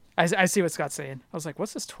I see what Scott's saying. I was like,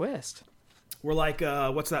 what's this twist? We're like,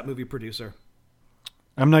 what's that movie producer?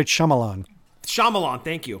 M. Night Shyamalan. Shyamalan,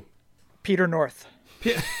 thank you. Peter North.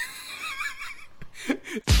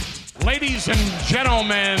 Ladies and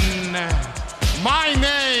gentlemen, my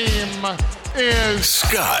name is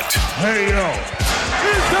Scott. Hey, yo.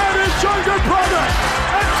 Is that his younger brother?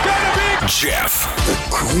 It's gonna be Jeff. The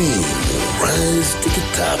cream will rise to the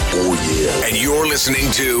top. Oh, yeah. And you're listening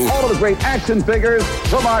to all of the great action figures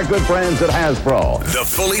from our good friends at Hasbro. The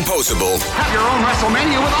Fullyposeable. Have your own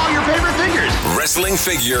Wrestlemania with all your favorite figures. Wrestling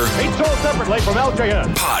figure. Each sold separately from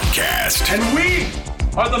LJN. Podcast. And we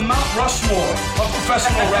are the Mount Rushmore of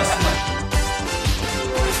professional wrestling.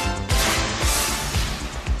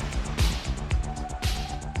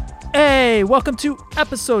 Hey, welcome to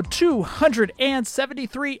episode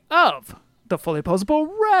 273 of the Fullyposeable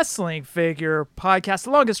Wrestling Figure Podcast, the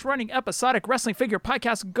longest running episodic wrestling figure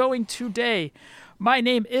podcast going today. My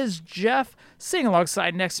name is Jeff. Sitting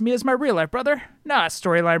alongside next to me is my real life brother, not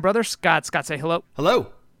storyline brother, Scott. Scott, say hello.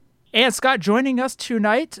 Hello. And Scott joining us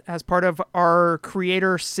tonight as part of our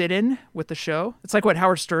creator sit-in with the show. It's like what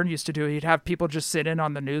Howard Stern used to do. He'd have people just sit in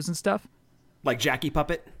on the news and stuff. Like Jackie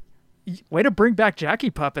Puppet. Way to bring back Jackie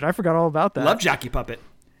Puppet. I forgot all about that. Love Jackie Puppet.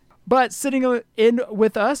 But sitting in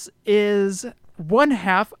with us is one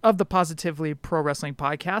half of the Positively Pro Wrestling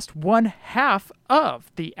Podcast, one half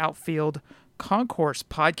of the Outfield Concourse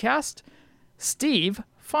Podcast, Steve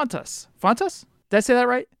Fontas. Fontas? Did I say that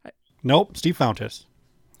right? Nope, Steve Fontas.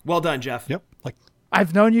 Well done, Jeff. Yep.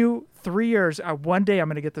 I've known you 3 years. One day I'm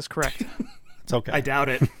going to get this correct. It's okay. I doubt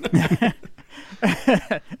it.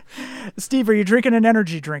 Steve, are you drinking an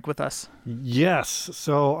energy drink with us? Yes.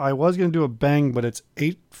 So I was going to do a bang, but it's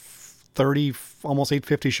 8:30, almost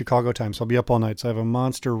 8:50 Chicago time, so I'll be up all night. So I have a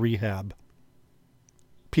Monster Rehab.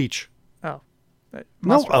 Peach. Oh.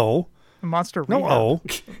 Monster, no O. Monster Rehab. No O.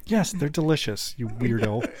 Yes, they're delicious, you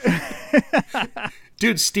weirdo.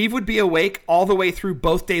 Dude, Steve would be awake all the way through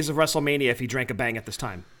both days of WrestleMania if he drank a bang at this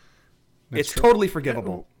time. It's totally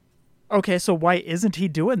forgivable. Okay, so why isn't he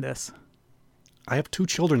doing this? I have 2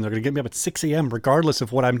 children. They're going to get me up at 6 a.m. regardless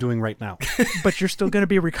of what I'm doing right now. But you're still going to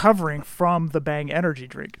be recovering from the Bang energy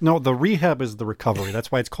drink. No, the rehab is the recovery.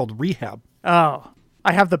 That's why it's called rehab. Oh,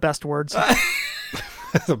 I have the best words.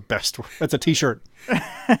 The best word. That's a t-shirt.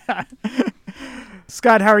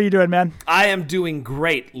 Scott, how are you doing, man? I am doing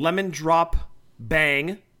great. Lemon drop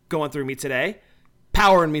bang going through me today.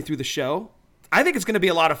 Powering me through the show. I think it's going to be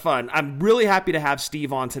a lot of fun. I'm really happy to have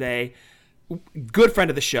Steve on today. Good friend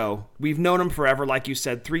of the show. We've known him forever, like you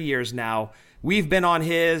said, 3 years now. We've been on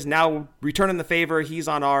his, now returning the favor. He's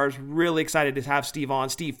on ours. Really excited to have Steve on.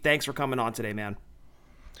 Steve, thanks for coming on today, man.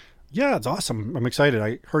 Yeah, it's awesome. I'm excited.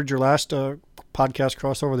 I heard your last podcast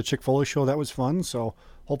crossover, the Chick Foley show. That was fun, so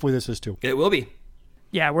hopefully this is too. It will be.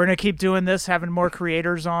 Yeah, we're going to keep doing this, having more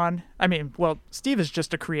creators on. I mean, well, Steve is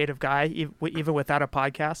just a creative guy, even without a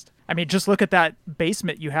podcast. I mean, just look at that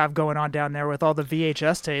basement you have going on down there with all the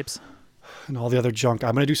VHS tapes. And all the other junk.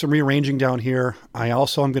 I'm going to do some rearranging down here. I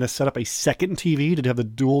also am going to set up a second TV to have the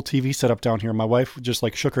dual TV set up down here. My wife just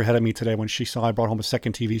shook her head at me today when she saw I brought home a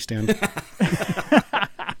second TV stand.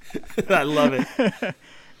 I love it.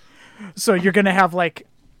 So you're going to have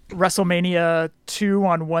WrestleMania 2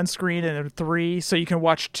 on one screen and 3, so you can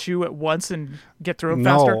watch 2 at once and get through them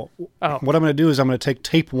faster? No. Oh. What I'm going to do is I'm going to take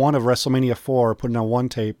tape 1 of WrestleMania 4, put it on one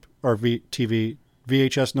tape, or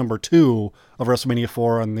VHS number 2 of WrestleMania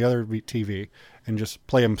 4 on the other TV, and just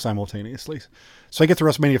play them simultaneously. So I get to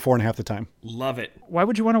WrestleMania 4 in half the time. Love it. Why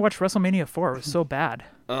would you want to watch WrestleMania 4? It was so bad.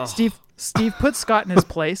 Steve, put Scott in his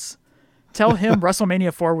place. Tell him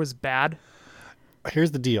WrestleMania 4 was bad.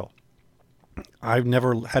 Here's the deal. I've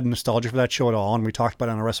never had nostalgia for that show at all, and we talked about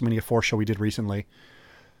it on a WrestleMania 4 show we did recently.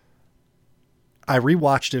 I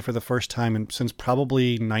rewatched it for the first time since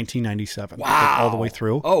probably 1997. Wow. All the way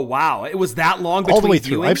through. Oh, wow. It was that long between all the way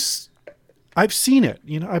through. viewings? I've seen it,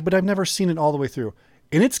 but I've never seen it all the way through.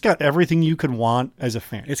 And it's got everything you could want as a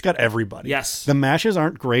fan. It's got everybody. Yes. The matches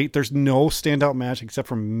aren't great. There's no standout match except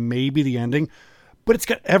for maybe the ending. But it's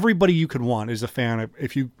got everybody you could want as a fan.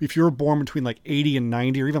 If you were born between 80 and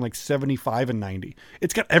 90 or even 75 and 90,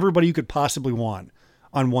 it's got everybody you could possibly want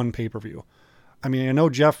on one pay-per-view. I mean, I know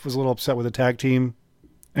Jeff was a little upset with the tag team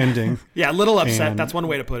ending. Yeah, a little upset. That's one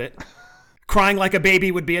way to put it. Crying like a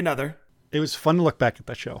baby would be another. It was fun to look back at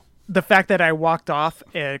that show. The fact that I walked off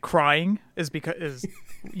crying is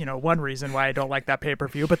one reason why I don't like that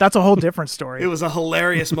pay-per-view, but that's a whole different story. It was a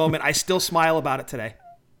hilarious moment. I still smile about it today.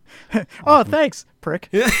 Oh, thanks, prick.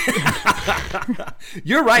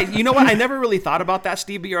 You're right. You know what? I never really thought about that,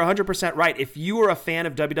 Steve, but you're 100% right. If you were a fan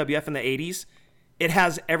of WWF in the 80s, It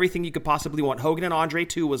has everything you could possibly want. Hogan and Andre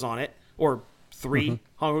 2 was on it, or 3.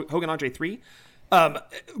 Hogan Andre 3.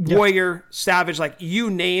 Warrior, Savage, like you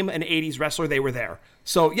name an 80s wrestler, they were there.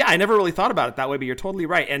 So yeah, I never really thought about it that way, but you're totally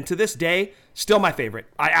right. And to this day, still my favorite.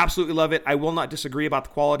 I absolutely love it. I will not disagree about the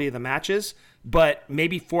quality of the matches, but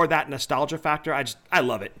maybe for that nostalgia factor, I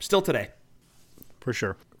love it. Still today. For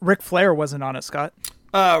sure. Ric Flair wasn't on it, Scott.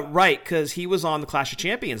 Right, because he was on the Clash of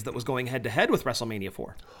Champions that was going head-to-head with WrestleMania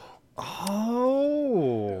 4.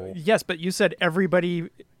 Oh. Yes, but you said everybody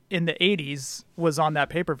in the 80s was on that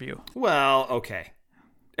pay-per-view. Well, okay.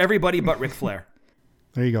 Everybody but Ric Flair.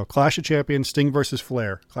 There you go. Clash of Champions, Sting versus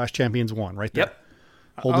Flair. Clash Champions 1, right there. Yep.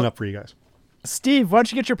 Holding up for you guys. Steve, why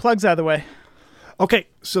don't you get your plugs out of the way? Okay,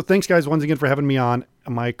 so thanks, guys, once again for having me on.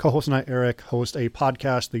 My co-host and I, Eric, host a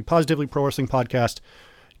podcast, the Positively Pro Wrestling Podcast.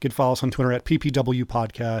 You can follow us on Twitter at PPW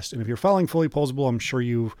Podcast. And if you're following Fullyposeable, I'm sure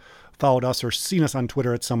you've followed us or seen us on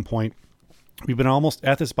Twitter at some point. We've been almost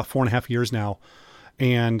at this about 4.5 years now.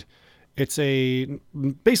 And it's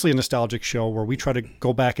basically a nostalgic show where we try to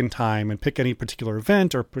go back in time and pick any particular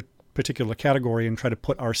event or particular category and try to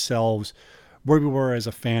put ourselves where we were as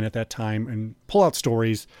a fan at that time and pull out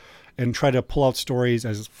stories and try to pull out stories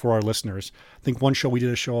as for our listeners. I think one show we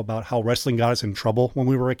did a show about how wrestling got us in trouble when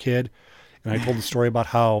we were a kid. And I told the story about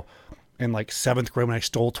how in like 7th grade when I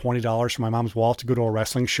stole $20 from my mom's wallet to go to a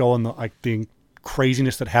wrestling show and the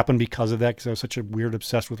craziness that happened because of that, because I was such a weird,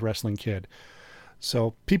 obsessed with wrestling kid.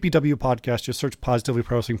 So PPW Podcast, just search Positively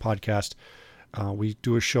Pro Wrestling Podcast. We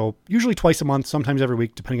do a show usually twice a month, sometimes every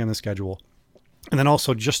week, depending on the schedule. And then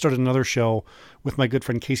also just started another show with my good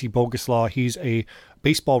friend Casey Boguslaw. He's a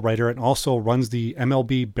baseball writer and also runs the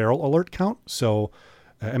MLB Barrel Alert count. So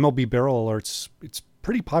MLB Barrel Alerts, it's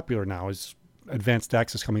pretty popular now as advanced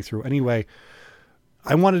access coming through. Anyway,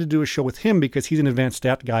 I wanted to do a show with him because he's an advanced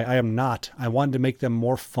stat guy. I am not. I wanted to make them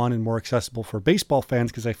more fun and more accessible for baseball fans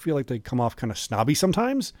because I feel like they come off kind of snobby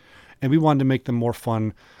sometimes. And we wanted to make them more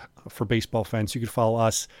fun for baseball fans. You could follow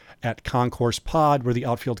us at Concourse Pod. We're the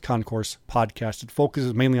Outfield Concourse Podcast. It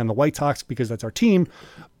focuses mainly on the White Sox because that's our team.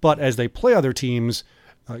 But as they play other teams,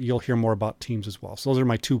 you'll hear more about teams as well. So those are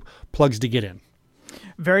my 2 plugs to get in.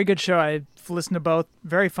 Very good show. I've listened to both.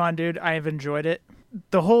 Very fun, dude. I have enjoyed it.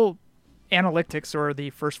 The whole analytics, or the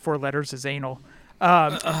first 4 letters, is anal.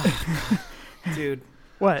 Dude.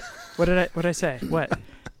 What? What did I say? What?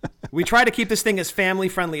 We try to keep this thing as family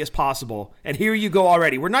friendly as possible, and here you go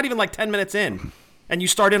already. We're not even like 10 minutes in, and you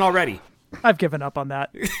start in already. I've given up on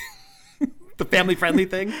that. The family friendly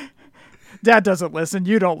thing? Dad doesn't listen.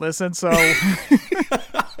 You don't listen, so...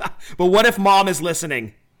 But what if Mom is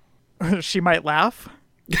listening? She might laugh.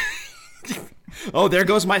 Oh, there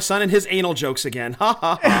goes my son and his anal jokes again. Ha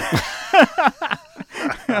ha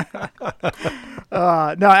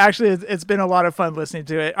ha. No, actually, it's been a lot of fun listening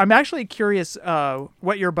to it. I'm actually curious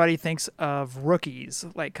what your buddy thinks of rookies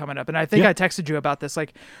like coming up. And I think I texted you about this.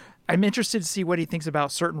 Like, I'm interested to see what he thinks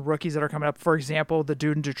about certain rookies that are coming up. For example, the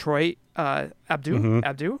dude in Detroit,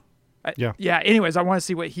 Abdu. Yeah. Anyways, I want to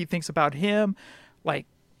see what he thinks about him. Like,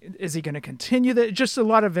 is he going to continue that? Just a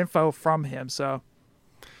lot of info from him. So.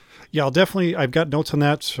 Yeah, I've got notes on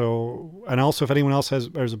that. So, and also if anyone else is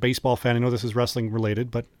a baseball fan, I know this is wrestling related,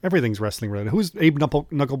 but everything's wrestling related. Who's Abe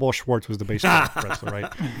Knuckleball Schwartz was the baseball wrestler,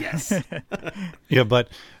 right? Yes. Yeah, but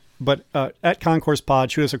at Concourse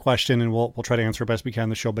Pod, shoot us a question and we'll try to answer best we can on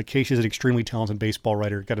the show. But Casey's an extremely talented baseball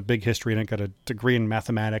writer, got a big history in it, got a degree in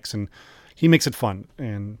mathematics, and he makes it fun.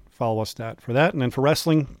 And follow us for that. And then for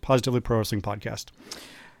wrestling, Positively Pro Wrestling Podcast.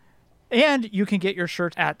 And you can get your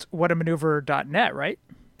shirt at whatamaneuver.net, right?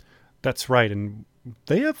 That's right. And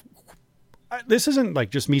they have, this isn't like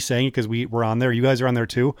just me saying it because we're on there. You guys are on there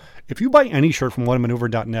too. If you buy any shirt from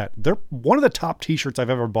whatamaneuver.net, they're one of the top t-shirts I've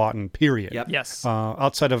ever bought in, period. Yep. Yes.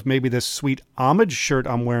 Outside of maybe this sweet homage shirt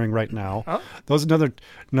I'm wearing right now. Oh. Those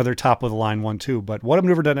another top of the line one too. But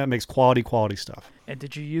whatamaneuver.net makes quality stuff. And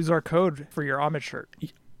did you use our code for your homage shirt?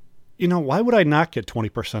 You know, why would I not get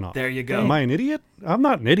 20% off? There you go. Am I an idiot? I'm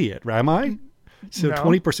not an idiot, am I? So no.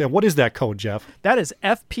 20%. What is that code, Jeff? That is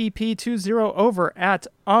FPP20 over at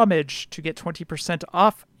Homage to get 20%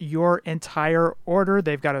 off your entire order.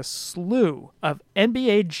 They've got a slew of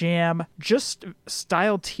NBA Jam just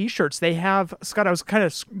style t-shirts. They have, Scott, I was kind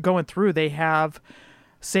of going through, they have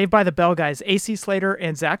Saved by the Bell guys, AC Slater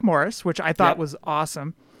and Zach Morris, which I thought was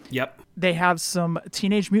awesome. Yep. They have some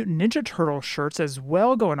Teenage Mutant Ninja Turtle shirts as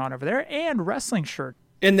well going on over there, and wrestling shirt.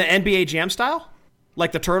 In the NBA Jam style?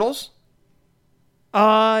 Like the Turtles?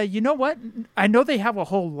 You know what? I know they have a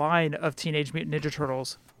whole line of Teenage Mutant Ninja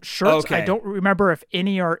Turtles shirts. Okay. I don't remember if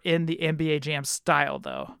any are in the NBA Jam style,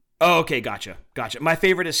 though. Oh, okay. Gotcha. My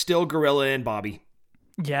favorite is still Gorilla and Bobby.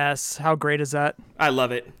 Yes. How great is that? I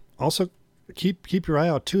love it. Also, keep your eye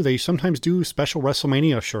out too. They sometimes do special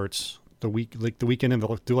WrestleMania shirts the weekend, and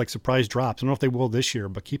they'll do like surprise drops. I don't know if they will this year,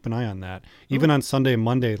 but keep an eye on that. Even on Sunday and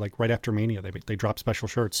Monday, like right after Mania, they drop special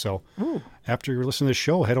shirts. So after you're listening to the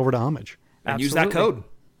show, head over to Homage and use that code.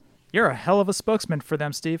 You're a hell of a spokesman for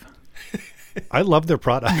them, Steve. I love their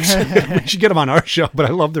products. We should get them on our show, but I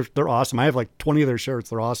love they're awesome. I have like 20 of their shirts.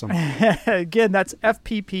 They're awesome. Again, that's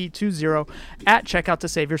FPP20 at checkout to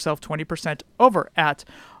save yourself 20% over at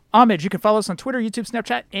Homage. You can follow us on Twitter, YouTube,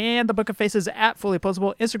 Snapchat, and the Book of Faces at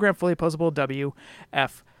Fullyposeable, Instagram, Fullyposeable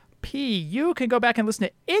WFP. You can go back and listen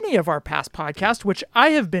to any of our past podcasts, which I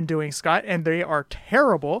have been doing, Scott, and they are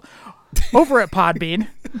terrible, over at Podbean.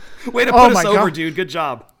 Way to put us over, dude. Good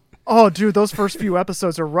job. Oh, dude, those first few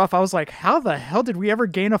episodes are rough. I was like, how the hell did we ever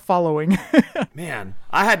gain a following? Man,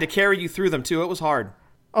 I had to carry you through them, too. It was hard.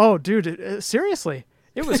 Oh, dude, seriously.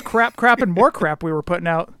 It was crap, and more crap we were putting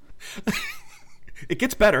out. It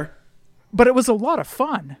gets better. But it was a lot of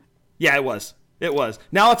fun. Yeah, it was. It was.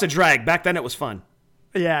 Now it's a drag. Back then it was fun.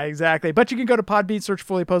 Yeah, exactly. But you can go to Podbean, search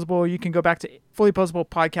Fullyposeable. You can go back to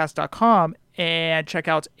fullyposablepodcast.com and check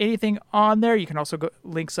out anything on there. You can also go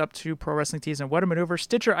links up to Pro Wrestling Tees and What a Maneuver,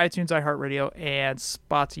 Stitcher, iTunes, iHeartRadio, and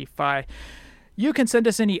Spotify. You can send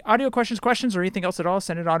us any audio questions, or anything else at all.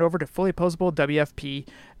 Send it on over to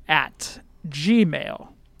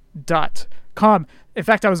fullyposablewfp@gmail.com. In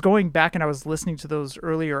fact, I was going back and I was listening to those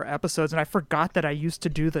earlier episodes, and I forgot that I used to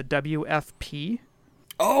do the WFP.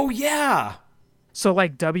 Oh, yeah. So,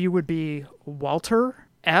 like, W would be Walter.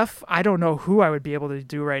 F, I don't know who I would be able to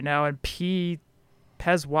do right now. And P,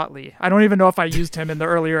 Pez Watley. I don't even know if I used him in the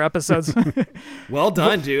earlier episodes. Well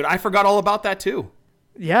done, dude. I forgot all about that, too.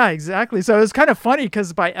 Yeah, exactly. So it was kind of funny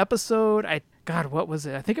because by episode, what was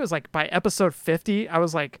it? I think it was like by episode 50, I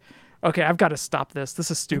was like, okay, I've got to stop this.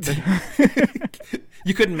 This is stupid.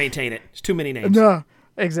 You couldn't maintain it. It's too many names. No,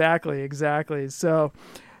 exactly. So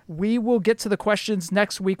we will get to the questions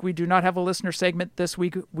next week. We do not have a listener segment this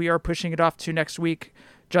week. We are pushing it off to next week.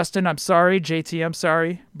 Justin, I'm sorry. JT, I'm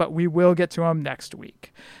sorry. But we will get to them next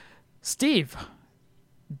week. Steve,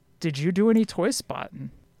 did you do any toy spotting?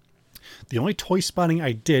 The only toy spotting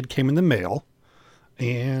I did came in the mail.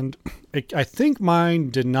 And I think mine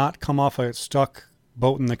did not come off a stuck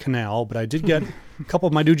boat in the canal, but I did get a couple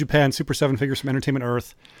of my New Japan Super 7 figures from Entertainment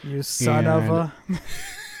Earth. You son of a...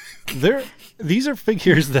 These are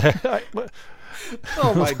figures that...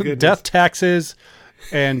 Oh, my goodness. Death, taxes,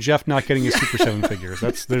 and Jeff not getting his Super 7 figures.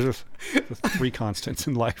 There's the three constants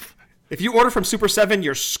in life. If you order from Super 7,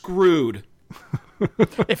 you're screwed.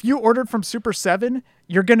 If you ordered from Super 7,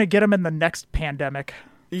 you're going to get them in the next pandemic.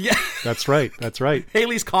 Yeah. That's right.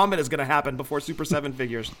 Haley's Comet is going to happen before Super 7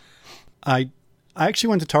 figures. I actually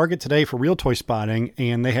went to Target today for real toy spotting,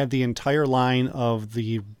 and they had the entire line of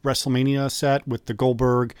the WrestleMania set with the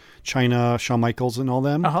Goldberg, Chyna, Shawn Michaels, and all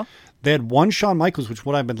them. Uh-huh. They had one Shawn Michaels, which is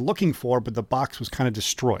what I've been looking for, but the box was kind of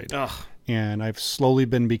destroyed. Ugh. And I've slowly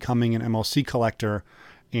been becoming an MLC collector,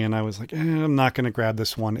 and I was like, I'm not going to grab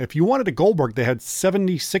this one. If you wanted a Goldberg, they had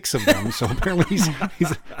 76 of them, so apparently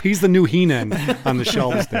he's the new Heenan on the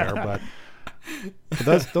shelves there, but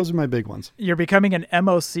those are my big ones. You're becoming an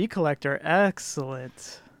MOC collector.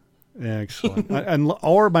 Excellent.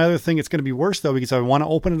 Or my other thing, it's going to be worse though, because I want to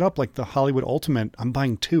open it up like the Hollywood Ultimate. I'm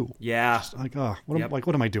buying two. Yeah. Just like,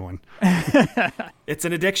 what am I doing? It's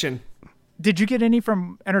an addiction. Did you get any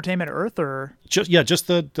from Entertainment Earth or? Just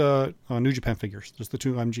the New Japan figures. Just the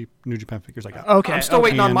two New Japan figures I got. Okay. I'm still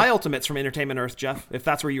waiting on my Ultimates from Entertainment Earth, Jeff, if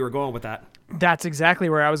that's where you were going with that. That's exactly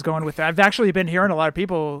where I was going with that. I've actually been hearing a lot of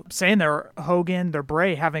people saying their Hogan, their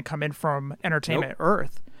Bray haven't come in from Entertainment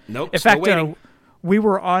Earth. Nope. In fact, we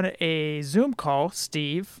were on a Zoom call,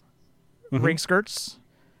 Steve, Ring Skirts,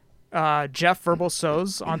 Jeff Verbal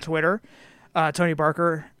Soz on Twitter, Tony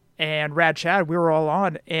Barker, and Rad Chad. We were all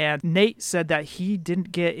on, and Nate said that he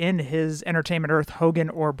didn't get in his Entertainment Earth Hogan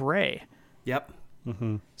or Bray. Yep.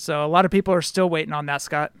 Mm-hmm. So a lot of people are still waiting on that,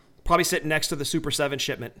 Scott. Probably sitting next to the Super 7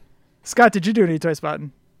 shipment. Scott, did you do any toy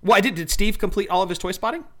spotting? Well, I did. Did Steve complete all of his toy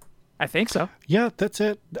spotting? I think so. Yeah, that's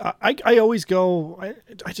it. I always go.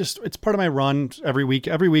 It's part of my run every week.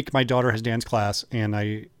 Every week, my daughter has dance class,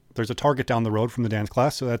 and there's a Target down the road from the dance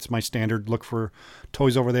class, so that's my standard look for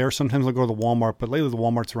toys over there. Sometimes I'll go to the Walmart, but lately the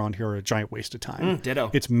Walmarts around here are a giant waste of time. Ditto.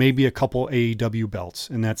 It's maybe a couple AEW belts,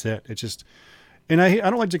 and that's it. It's just, and I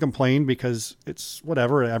don't like to complain because it's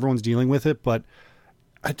whatever. Everyone's dealing with it, but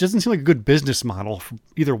it doesn't seem like a good business model for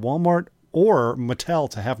either Walmart or Mattel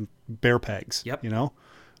to have bear pegs. Yep. You know?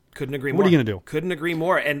 Couldn't agree more. What are you going to do? Couldn't agree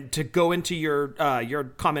more. And to go into your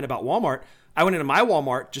comment about Walmart, I went into my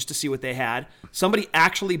Walmart just to see what they had. Somebody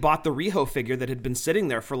actually bought the Riho figure that had been sitting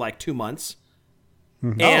there for like 2 months.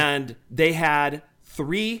 And they had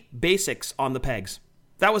 3 basics on the pegs.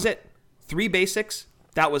 That was it. 3 basics.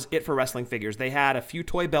 That was it for wrestling figures. They had a few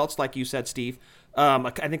toy belts, like you said, Steve. I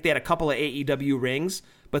think they had a couple of AEW rings,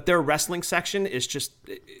 but their wrestling section is just,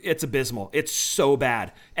 it's abysmal. It's so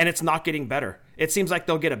bad, and it's not getting better. It seems like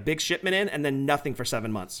they'll get a big shipment in and then nothing for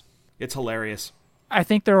 7 months. It's hilarious. I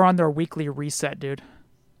think they're on their weekly reset, dude.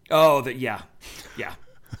 Oh, yeah.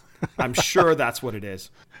 I'm sure that's what it is.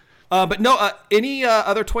 But no, any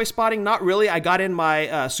other toy spotting? Not really. I got in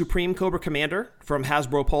my Supreme Cobra Commander from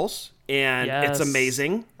Hasbro Pulse, and it's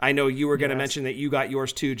amazing. I know you were going to mention that you got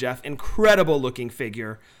yours too, Jeff. Incredible looking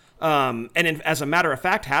figure. As a matter of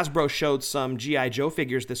fact, Hasbro showed some G.I. Joe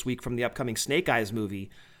figures this week from the upcoming Snake Eyes movie.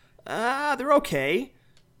 They're okay.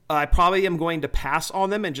 I probably am going to pass on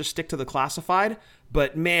them and just stick to the classified.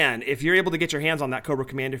 But man, if you're able to get your hands on that Cobra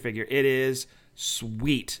Commander figure, it is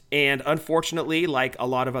sweet. And unfortunately, like a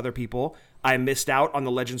lot of other people, I missed out on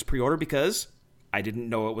the Legends pre-order because I didn't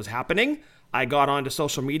know it was happening. I got onto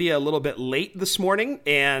social media a little bit late this morning,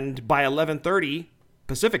 and by 11:30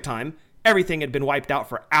 Pacific time, everything had been wiped out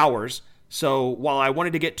for hours. So while I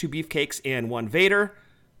wanted to get 2 beefcakes and 1 Vader,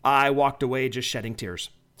 I walked away just shedding tears.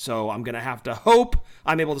 So I'm going to have to hope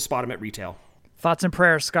I'm able to spot them at retail. Thoughts and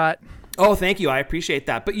prayers, Scott. Oh, thank you. I appreciate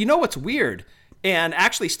that. But you know what's weird? And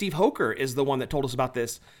actually, Steve Hoker is the one that told us about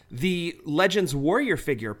this. The Legends Warrior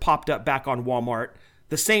figure popped up back on Walmart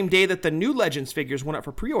the same day that the new Legends figures went up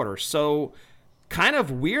for pre-order. So kind of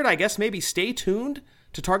weird. I guess maybe stay tuned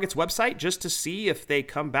to Target's website just to see if they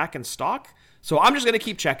come back in stock. So I'm just going to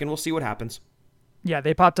keep checking. We'll see what happens. Yeah,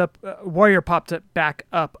 they popped up. Warrior popped it back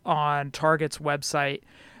up on Target's website.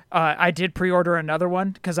 I did pre-order another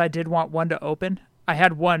one because I did want one to open. I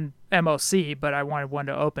had one MOC, but I wanted one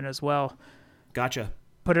to open as well. Gotcha.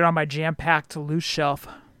 Put it on my jam-packed loose shelf.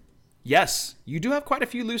 Yes, you do have quite a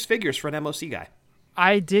few loose figures for an MOC guy.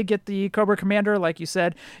 I did get the Cobra Commander, like you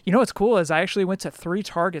said. You know what's cool is I actually went to 3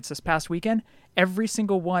 Targets this past weekend. Every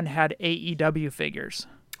single one had AEW figures.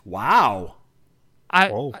 Wow.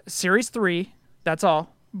 Series 3, that's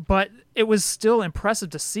all. But it was still impressive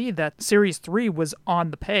to see that Series 3 was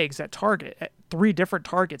on the pegs at Target, at 3 different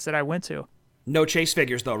Targets that I went to. No chase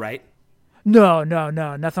figures, though, right? No,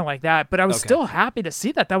 nothing like that. But I was still happy to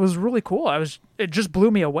see that. That was really cool. It just blew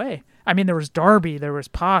me away. I mean, there was Darby, there was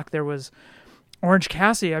Pac, there was Orange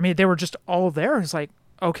Cassidy. I mean, they were just all there. It's like,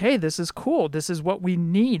 okay, this is cool. This is what we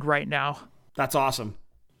need right now. That's awesome.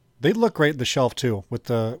 They look great on the shelf too, with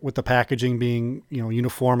the packaging being,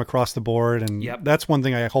 uniform across the board, and that's one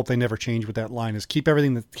thing I hope they never change with that line is keep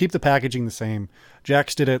the packaging the same.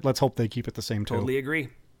 Jax did it. Let's hope they keep it the same too. Totally agree.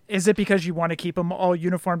 Is it because you want to keep them all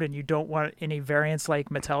uniformed and you don't want any variants like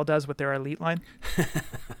Mattel does with their Elite line?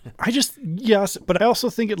 Yes, but I also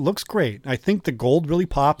think it looks great. I think the gold really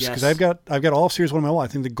pops because I've got all of Series 1 on my wall. I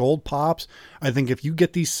think the gold pops. I think if you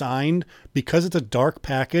get these signed, because it's a dark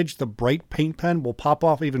package, the bright paint pen will pop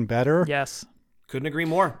off even better. Yes. Couldn't agree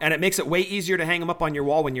more. And it makes it way easier to hang them up on your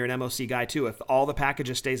wall when you're an MOC guy, too, if all the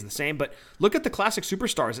packages stays the same. But look at the classic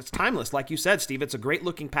superstars. It's timeless. Like you said, Steve, it's a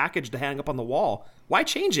great-looking package to hang up on the wall. Why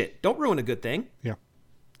change it? Don't ruin a good thing. Yeah.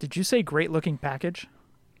 Did you say great-looking package?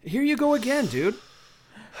 Here you go again, dude.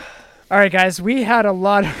 All right, guys, we had a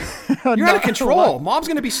lot. You're out of control. Mom's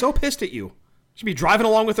going to be so pissed at you. She'll be driving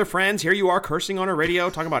along with her friends. Here you are cursing on her radio,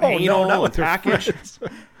 talking about anal and package.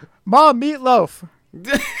 Mom, meatloaf.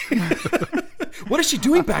 What is she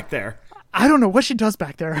doing back there? I don't know what she does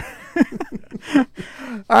back there.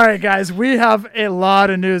 All right, guys, we have a lot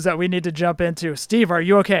of news that we need to jump into. Steve, are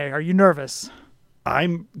you okay? Are you nervous?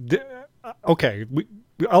 I'm okay.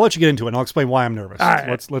 I'll let you get into it, and I'll explain why I'm nervous. All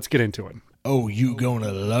right. Let's get into it. Oh, you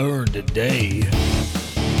gonna learn today.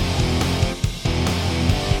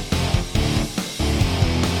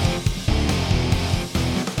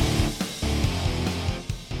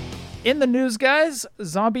 In the news, guys,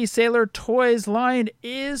 Zombie Sailor Toys line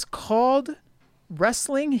is called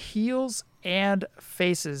Wrestling Heels and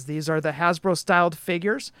Faces. These are the Hasbro-styled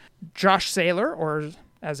figures. Josh Sailor, or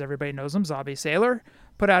as everybody knows him, Zombie Sailor,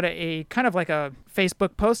 put out a kind of like a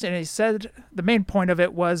Facebook post, and he said the main point of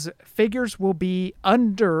it was figures will be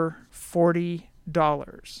under $40.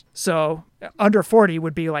 So under 40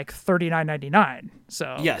 would be like $39.99.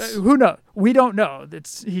 So yes. Who knows? We don't know.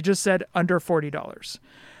 He just said under $40.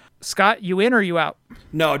 Scott, you in or you out?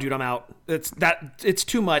 No, dude, I'm out. It's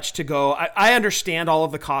too much to go. I understand all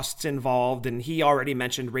of the costs involved, and he already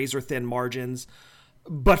mentioned razor thin margins,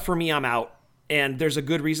 but for me, I'm out. And there's a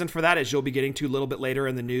good reason for that, as you'll be getting to a little bit later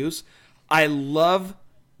in the news. I love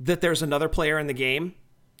that there's another player in the game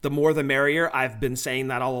the more the merrier. I've been saying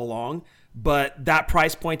that all along, but that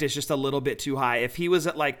price point is just a little bit too high. If he was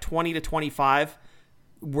at like 20 to 25,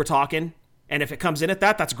 we're talking. And if it comes in at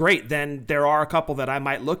that, that's great. Then there are a couple that I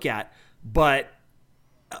might look at. But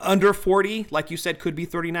under 40, like you said, could be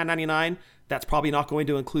 $39.99. That's probably not going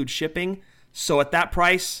to include shipping. So at that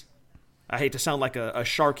price, I hate to sound like a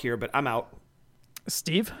shark here, but I'm out.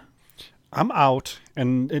 Steve? I'm out,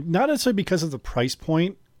 and not necessarily because of the price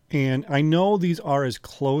point. And I know these are as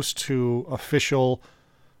close to official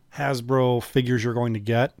Hasbro figures you're going to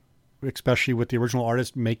get, especially with the original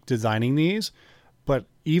artist designing these. But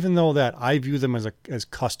even though that, I view them as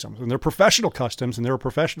customs, and they're professional customs, and they're a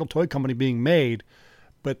professional toy company being made.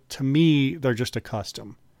 But to me, they're just a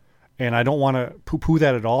custom. And I don't want to poo-poo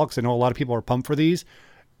that at all, because I know a lot of people are pumped for these.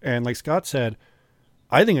 And like Scott said,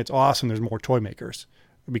 I think it's awesome there's more toy makers,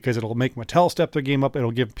 because it'll make Mattel step their game up.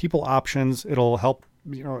 It'll give people options. It'll help,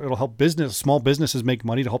 it'll help small businesses make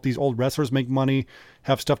money, to help these old wrestlers make money,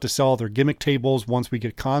 have stuff to sell their gimmick tables once we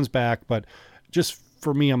get cons back. But just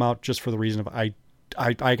for me, I'm out just for the reason of I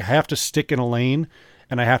have to stick in a lane,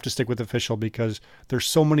 and I have to stick with official, because there's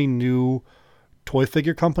so many new toy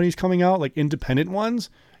figure companies coming out, like independent ones.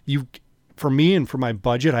 For me and for my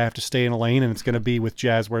budget, I have to stay in a lane, and it's going to be with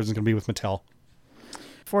Jazz, whereas it's going to be with Mattel.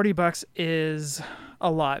 $40 is a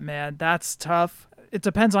lot, man. That's tough. It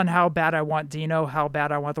depends on how bad I want Dino, how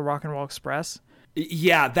bad I want the Rock and Roll Express.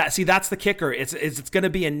 Yeah, that's the kicker. It's going to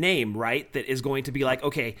be a name, right? That is going to be like,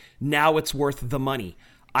 okay, now it's worth the money.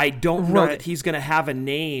 I don't know that he's going to have a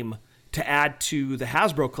name to add to the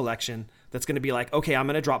Hasbro collection that's going to be like, okay, I'm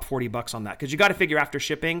going to drop $40 on that. Because you got to figure after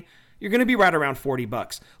shipping, you're going to be right around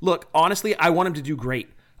 $40. Look, honestly, I want him to do great.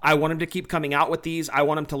 I want him to keep coming out with these. I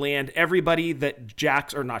want him to land everybody that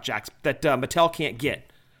Mattel can't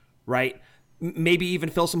get, right? Maybe even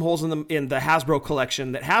fill some holes in the Hasbro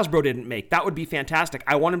collection that Hasbro didn't make. That would be fantastic.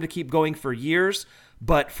 I want him to keep going for years.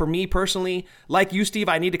 But for me personally, like you, Steve,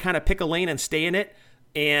 I need to kind of pick a lane and stay in it.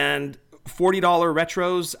 And $40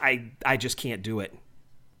 retros, I just can't do it.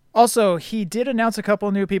 Also, he did announce a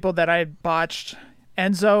couple new people that I botched.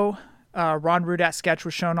 Enzo, Ron Rudat sketch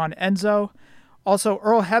was shown on Enzo. Also,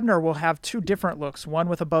 Earl Hebner will have two different looks, one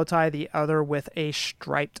with a bow tie, the other with a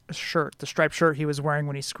striped shirt. The striped shirt he was wearing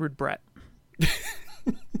when he screwed Brett.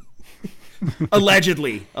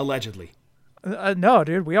 Allegedly. No,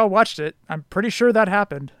 dude, we all watched it. I'm pretty sure that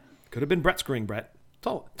happened. Could have been Brett screwing Brett. It's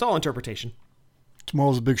all interpretation.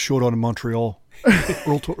 Tomorrow's a big showdown in Montreal.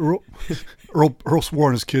 Earl swore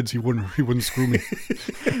on his kids he wouldn't screw me.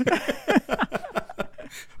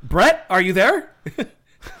 Brett, are you there?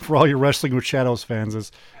 For all your Wrestling with Shadows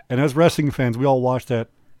fans, and as wrestling fans, we all watched that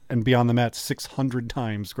and Beyond the Mat 600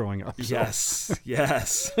 times growing up. So.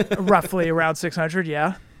 Yes. Roughly around 600,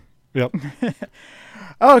 yeah. Yep.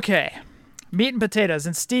 Okay. Meat and potatoes.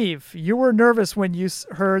 And Steve, you were nervous when you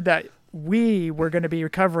heard that we were going to be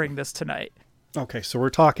covering this tonight. Okay, so we're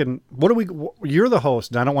talking. You're the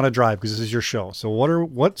host, and I don't want to drive because this is your show. So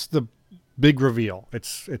what's the big reveal?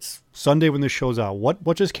 It's Sunday when this show's out.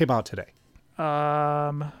 What just came out today?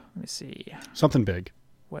 Let me see. Something big.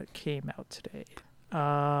 What came out today?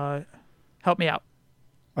 Help me out.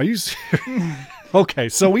 Are you serious? Okay,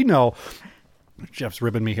 so we know. Jeff's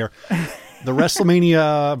ribbing me here. The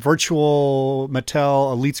Wrestlemania virtual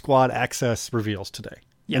Mattel Elite Squad Access reveals today.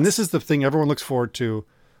 Yes. And this is the thing everyone looks forward to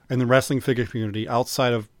in the wrestling figure community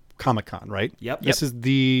outside of Comic-Con, right? Yep. This is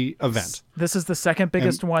the event. This is the second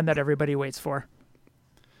biggest one that everybody waits for.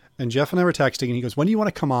 And Jeff and I were texting, and he goes, when do you want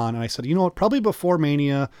to come on? And I said, you know what, probably before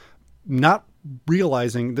Mania, not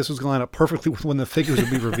realizing this was going to line up perfectly with when the figures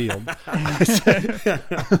would be revealed. I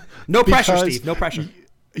said, no pressure, Steve, no pressure.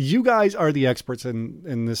 You guys are the experts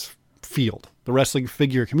in this field, the wrestling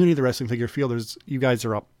figure community, the wrestling figure field. You guys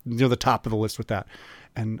are up near the top of the list with that.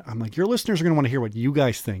 And I'm like, your listeners are going to want to hear what you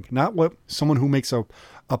guys think, not what someone who makes a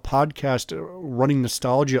podcast running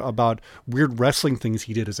nostalgia about weird wrestling things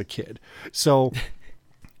he did as a kid. So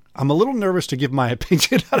I'm a little nervous to give my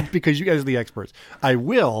opinion on it because you guys are the experts. I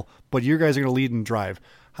will, but you guys are going to lead and drive.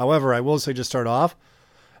 However, I will say, just start off,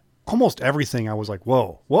 almost everything I was like,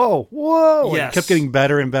 whoa. Yes. It kept getting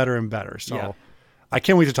better and better and better. So yeah. I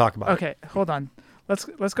can't wait to talk about it. Okay, hold on.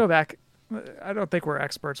 Let's go back. I don't think we're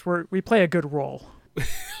experts. We play a good role.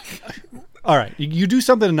 All right, you do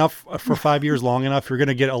something enough for 5 years long enough, you're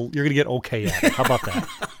gonna get okay at it. How about that?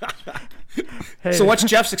 Hey. So what's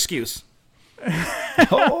Jeff's excuse?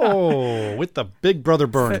 Oh, with the big brother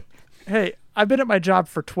burn. Hey, I've been at my job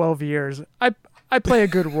for 12 years. I play a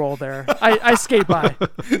good role there. I skate by.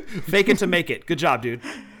 Fake it to make it. Good job, dude.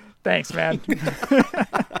 Thanks, man.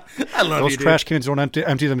 I love Those you, dude. trash cans don't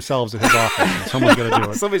empty themselves at his office. Someone's got to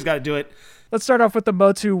do it. Somebody's got to do it. Let's start off with the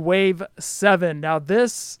Motu Wave 7. Now,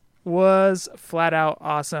 this was flat out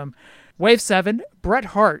awesome. Wave 7, Bret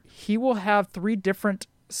Hart. He will have 3 different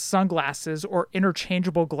sunglasses or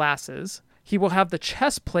interchangeable glasses. He will have the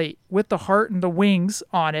chest plate with the heart and the wings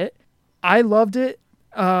on it. I loved it.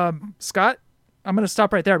 Scott, I'm going to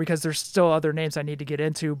stop right there because there's still other names I need to get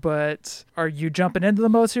into, but are you jumping into the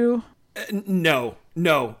Motu? No.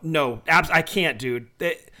 I can't, dude.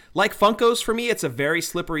 Like Funkos, for me, it's a very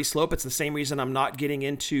slippery slope. It's the same reason I'm not getting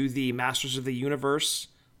into the Masters of the Universe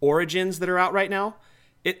Origins that are out right now.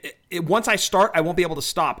 Once I start, I won't be able to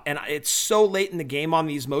stop. And it's so late in the game on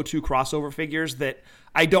these Motu crossover figures that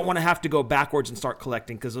I don't want to have to go backwards and start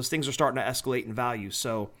collecting because those things are starting to escalate in value.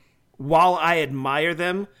 So while I admire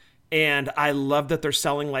them and I love that they're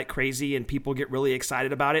selling like crazy and people get really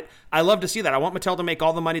excited about it, I love to see that. I want Mattel to make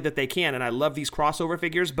all the money that they can, and I love these crossover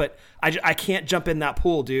figures, but I can't jump in that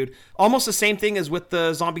pool, dude. Almost the same thing as with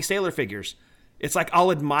the Zombie Sailor figures. It's like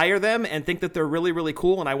I'll admire them and think that they're really, really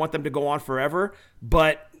cool, and I want them to go on forever,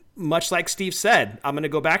 but much like Steve said, I'm going to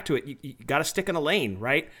go back to it. You got to stick in a lane,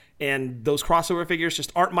 right? And those crossover figures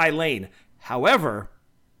just aren't my lane. However,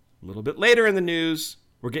 a little bit later in the news,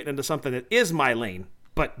 we're getting into something that is my lane,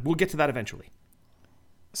 but we'll get to that eventually.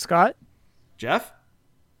 Scott? Jeff?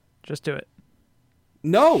 Just do it.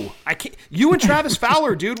 No, I can't. You and Travis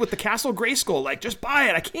Fowler, dude, with the Castle Grayskull, like, just buy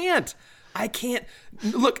it. I can't.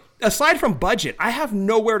 Look, aside from budget, I have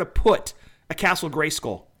nowhere to put a Castle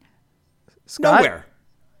Grayskull. Scott? Nowhere.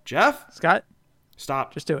 Jeff? Scott?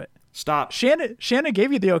 Stop. Just do it. Stop. Shannon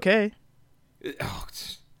gave you the okay. Oh,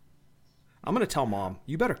 I'm going to tell Mom.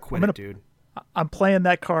 You better quit it, dude. I'm playing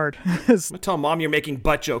that card. I'm going to tell Mom you're making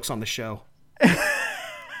butt jokes on the show.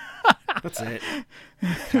 That's it.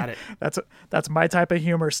 Got it. That's my type of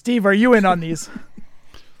humor. Steve, are you in on these?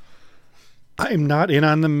 I am not in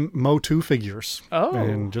on the Motu figures. Oh.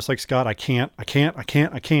 And just like Scott, I can't.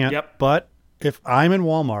 Yep. But if I'm in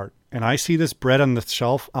Walmart and I see this Bret on the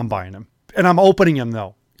shelf, I'm buying him. And I'm opening him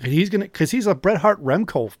though. And because he's a Bret Hart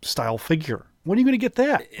Remco style figure. When are you going to get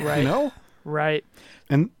that? Right. You know? Right.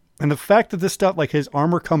 And the fact that this stuff, like his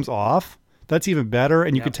armor comes off, that's even better.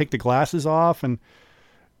 And you could take the glasses off, and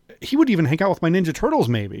he would even hang out with my Ninja Turtles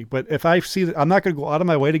maybe. But if I see that, I'm not going to go out of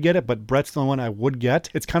my way to get it, but Bret's the one I would get.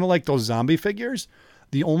 It's kind of like those zombie figures.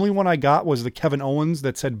 The only one I got was the Kevin Owens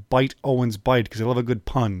that said "Bite Owens Bite" because I love a good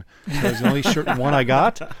pun. That was the only one I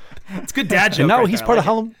got. It's a good dad joke. And now right he's there. part of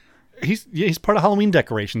Halloween. He's part of Halloween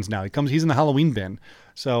decorations now. He's in the Halloween bin.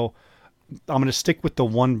 So I'm going to stick with the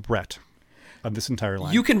one Bret of this entire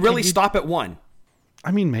line. You can really stop at one.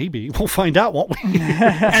 I mean, maybe. We'll find out, won't we?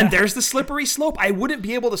 And there's the slippery slope. I wouldn't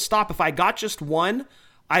be able to stop. If I got just one,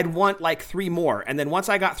 I'd want like 3 more. And then once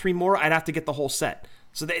I got 3 more, I'd have to get the whole set.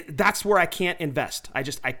 So that's where I can't invest. I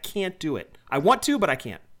can't do it. I want to, but I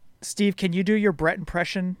can't. Steve, can you do your Bret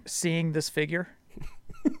impression seeing this figure?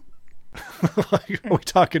 Are we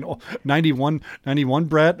talking 91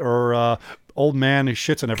 Bret or old man who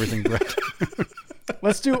shits on everything Bret?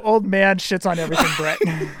 Let's do old man shits on everything Bret.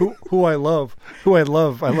 who I love. I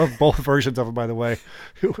love both versions of him, by the way.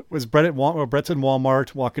 Who was Bret at Walmart? Bret's in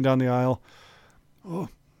Walmart walking down the aisle.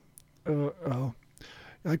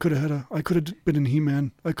 I could have been in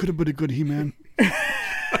He-Man. I could have been a good He-Man.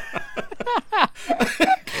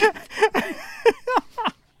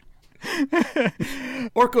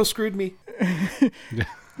 Orko screwed me.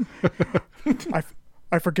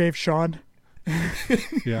 I forgave Sean.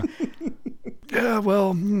 Yeah. Yeah,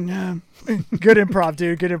 well, yeah. Good improv,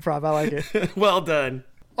 dude. Good improv. I like it. Well done.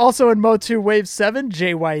 Also in Motu Wave 7,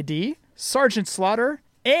 JYD, Sergeant Slaughter,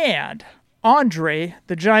 and Andre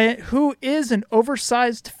the Giant, who is an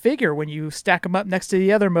oversized figure. When you stack him up next to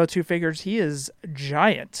the other Motu figures, he is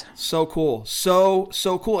giant. So cool. So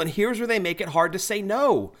cool. And here's where they make it hard to say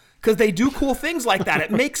no. Because they do cool things like that.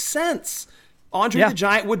 It makes sense. Andre the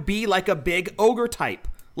Giant would be like a big ogre type.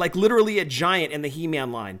 Like literally a giant in the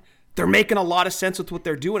He-Man line. They're making a lot of sense with what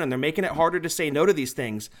they're doing, and they're making it harder to say no to these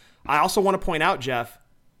things. I also want to point out, Jeff,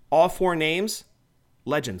 all 4 names,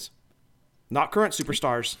 legends. Not current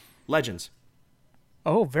superstars, legends.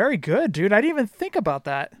 Oh, very good, dude. I didn't even think about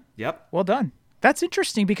that. Yep. Well done. That's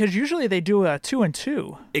interesting because usually they do a 2 and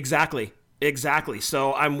 2. Exactly.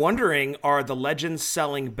 So I'm wondering, are the legends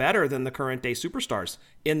selling better than the current day superstars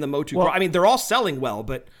in the Motu? Well, I mean, they're all selling well,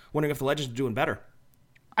 but wondering if the legends are doing better.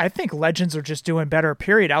 I think legends are just doing better,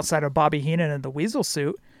 period, outside of Bobby Heenan and the Weasel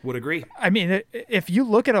suit. Would agree. I mean, if you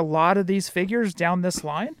look at a lot of these figures down this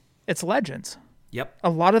line, it's legends. Yep. A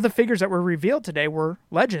lot of the figures that were revealed today were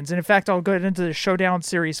legends. And in fact, I'll go into the Showdown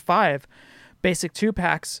Series 5 basic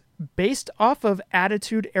 2-packs based off of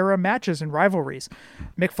Attitude Era matches and rivalries.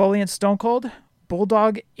 Mick Foley and Stone Cold,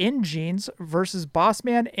 Bulldog in jeans versus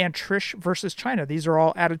Bossman, and Trish versus Chyna. These are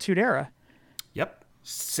all Attitude Era. Yep.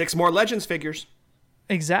 6 more Legends figures.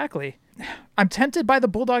 Exactly. I'm tempted by the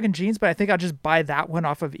Bulldog in jeans, but I think I'll just buy that one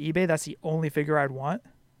off of eBay. That's the only figure I'd want.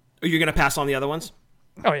 Are you going to pass on the other ones?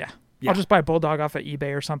 Oh, yeah. I'll just buy Bulldog off of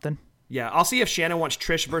eBay or something. Yeah, I'll see if Shannon wants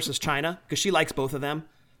Trish versus Chyna, because she likes both of them.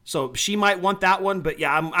 So she might want that one, but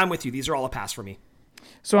yeah, I'm with you. These are all a pass for me.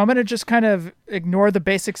 So I'm going to just kind of ignore the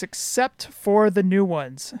basics except for the new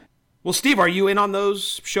ones. Well, Steve, are you in on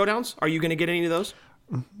those showdowns? Are you going to get any of those?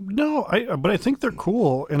 No, but I think they're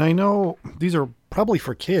cool. And I know these are probably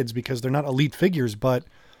for kids because they're not elite figures, but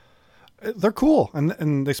they're cool.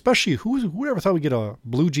 And especially, who ever thought we'd get a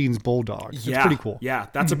blue jeans Bulldog? It's pretty cool. Yeah,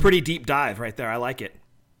 that's a pretty deep dive right there. I like it.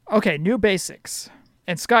 Okay, new basics.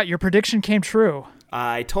 And Scott, your prediction came true.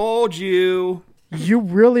 I told you. You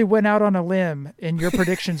really went out on a limb in your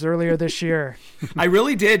predictions earlier this year. I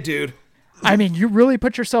really did, dude. I mean, you really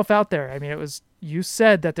put yourself out there. I mean, you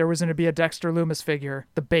said that there was going to be a Dexter Loomis figure.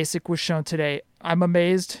 The basic was shown today. I'm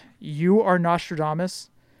amazed. You are Nostradamus.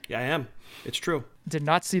 Yeah, I am. It's true. Did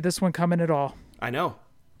not see this one coming at all. I know.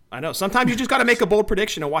 Sometimes you just got to make a bold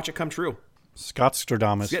prediction and watch it come true.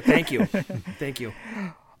 Scottstradamus. Yeah, thank you. Thank you.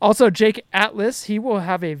 Also, Jake Atlas, he will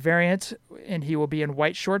have a variant, and he will be in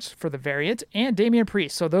white shorts for the variant, and Damian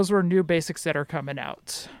Priest. So those were new basics that are coming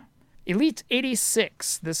out. Elite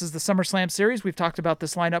 86. This is the SummerSlam series. We've talked about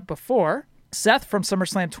this lineup before. Seth from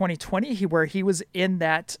SummerSlam 2020, where he was in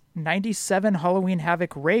that 97 Halloween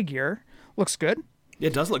Havoc Ray gear. Looks good.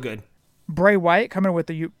 It does look good. Bray Wyatt coming with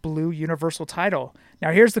the blue Universal title. Now,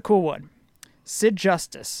 here's the cool one. Sid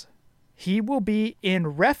Justice. He will be in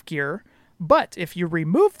ref gear, but if you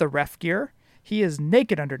remove the ref gear, he is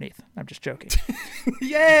naked underneath. I'm just joking.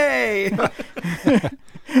 Yay!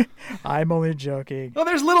 I'm only joking. Oh,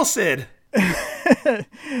 there's little Sid.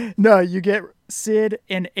 No, you get Sid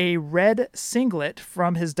in a red singlet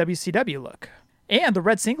from his WCW look. And the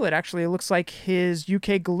red singlet actually looks like his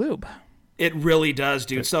UK Galoob. It really does,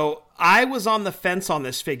 dude. So I was on the fence on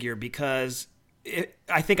this figure because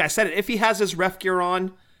I think I said it. If he has his ref gear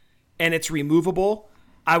on and it's removable,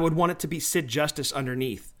 I would want it to be Sid Justice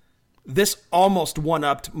underneath. This almost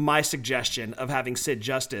one-upped my suggestion of having Sid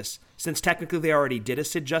Justice. Since technically they already did a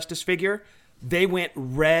Sid Justice figure, they went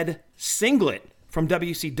red singlet from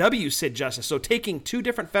WCW Sid Justice. So taking 2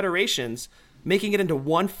 different federations, making it into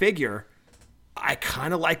one figure, I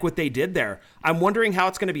kind of like what they did there. I'm wondering how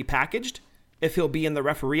it's going to be packaged, if he'll be in the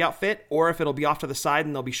referee outfit or if it'll be off to the side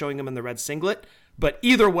and they'll be showing him in the red singlet. But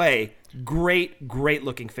either way, great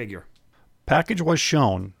looking figure. Package was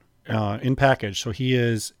shown in package, so he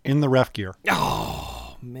is in the ref gear.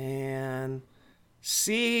 Oh, man.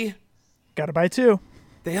 See? Gotta buy 2.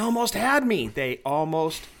 They almost had me.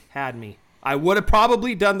 I would have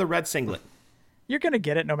probably done the red singlet. You're going to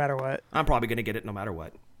get it no matter what. I'm probably going to get it no matter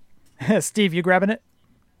what. Steve, you grabbing it?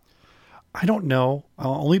 I don't know,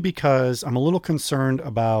 only because I'm a little concerned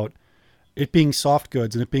about it being soft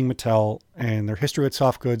goods and it being Mattel and their history with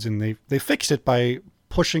soft goods, and they fixed it by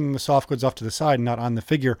pushing the soft goods off to the side and not on the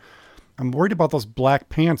figure. I'm worried about those black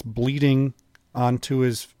pants bleeding onto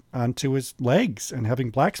his legs and having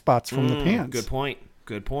black spots from the pants.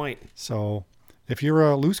 Good point. So if you're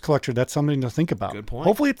a loose collector, that's something to think about. Good point.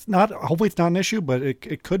 Hopefully it's not an issue, but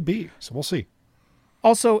it could be. So we'll see.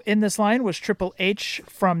 Also in this line was Triple H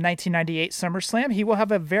from 1998 SummerSlam. He will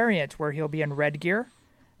have a variant where he'll be in red gear.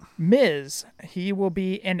 Miz, he will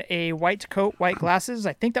be in a white coat, white glasses.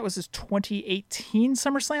 I think that was his 2018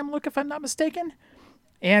 SummerSlam look, if I'm not mistaken.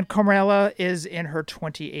 And Carmella is in her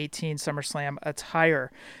 2018 SummerSlam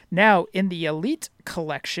attire. Now, in the Elite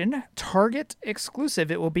Collection, Target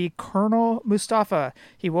exclusive, it will be Colonel Mustafa.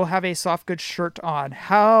 He will have a soft goods shirt on.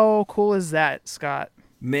 How cool is that, Scott?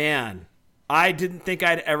 Man, I didn't think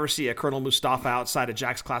I'd ever see a Colonel Mustafa outside of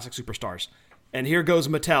Jack's Classic Superstars. And here goes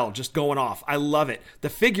Mattel just going off. I love it. The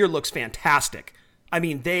figure looks fantastic. I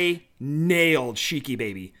mean, they nailed Sheiky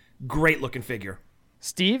Baby. Great looking figure.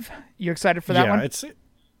 Steve, you excited for that one?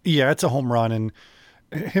 It's a home run. And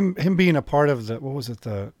him being a part of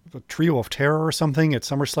the Trio of Terror or something at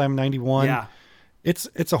SummerSlam 91. Yeah.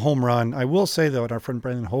 It's a home run. I will say, though, and our friend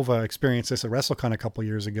Brandon Hova experienced this at WrestleCon a couple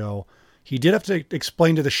years ago. He did have to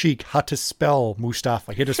explain to the Sheik how to spell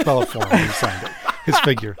Mustafa. He had to spell it for him when he signed it, his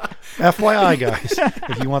figure. FYI, guys,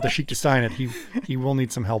 if you want the Sheik to sign it, he will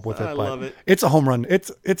need some help with it. I love it. It's a home run.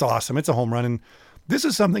 It's awesome. It's a home run. And this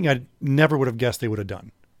is something I never would have guessed they would have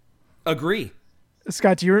done. Agree.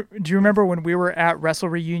 Scott, do you remember when we were at Wrestle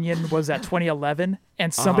Reunion, was that 2011,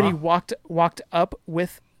 and somebody walked up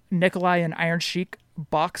with Nikolai and Iron Sheik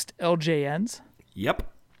boxed LJNs.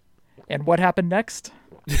 Yep. And what happened next?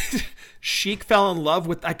 Sheik fell in love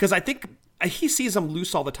with, because I think he sees them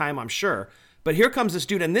loose all the time, I'm sure. But here comes this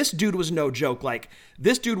dude, and this dude was no joke. Like,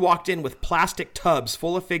 this dude walked in with plastic tubs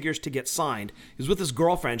full of figures to get signed. He was with his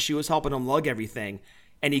girlfriend. She was helping him lug everything.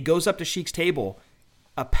 And he goes up to Sheik's table,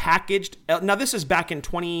 a packaged, now this is back in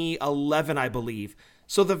 2011, I believe.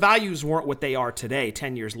 So the values weren't what they are today,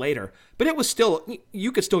 10 years later. But it was still,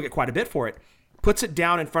 you could still get quite a bit for it. Puts it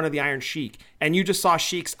down in front of the Iron Sheik, and you just saw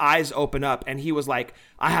Sheik's eyes open up, and he was like,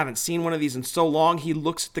 I haven't seen one of these in so long. He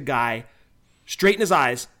looks at the guy, straight in his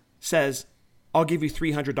eyes, says, I'll give you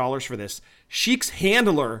 $300 for this. Sheik's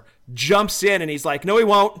handler jumps in and he's like, no, he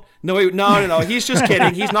won't. No. He's just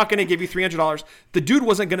kidding. He's not going to give you $300. The dude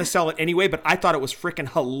wasn't going to sell it anyway, but I thought it was freaking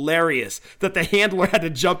hilarious that the handler had to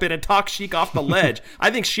jump in and talk Sheik off the ledge. I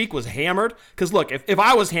think Sheik was hammered because look, if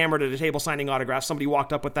I was hammered at a table signing autographs, somebody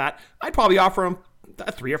walked up with that, I'd probably offer him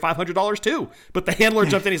 $300 or $500 too. But the handler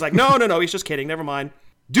jumped in. He's like, no. He's just kidding. Never mind.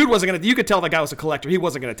 Dude wasn't going to, you could tell the guy was a collector. He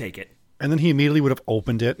wasn't going to take it. And then he immediately would have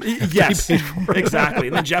opened it. Yes, exactly.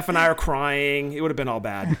 And then Jeff and I are crying. It would have been all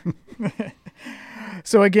bad.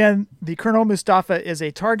 So again, the Colonel Mustafa is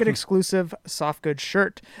a Target exclusive soft goods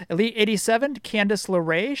shirt. Elite 87, Candice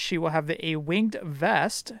LeRae, she will have a winged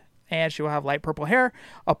vest and she will have light purple hair.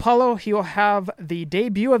 Apollo, he will have the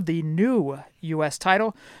debut of the new U.S.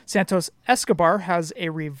 title. Santos Escobar has a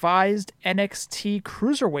revised NXT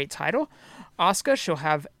Cruiserweight title. Asuka, she'll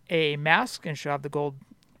have a mask and she'll have the gold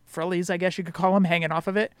frillies, I guess you could call them, hanging off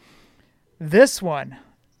of it. This one,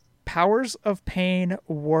 Powers of Pain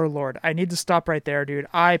Warlord. I need to stop right there, dude.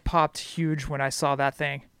 I popped huge when I saw that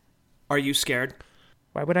thing. Are you scared?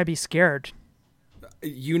 Why would I be scared?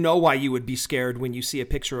 You know why you would be scared when you see a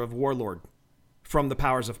picture of Warlord from the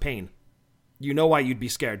Powers of Pain. You know why you'd be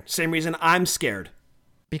scared. Same reason I'm scared.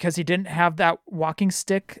 Because he didn't have that walking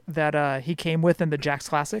stick that he came with in the Jax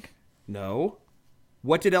Classic? No.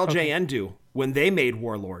 What did LJN do when they made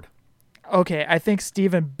Warlord? Okay, I think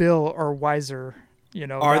Steve and Bill are wiser,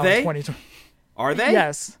 Are they? Are they?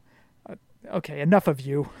 Yes. Okay, enough of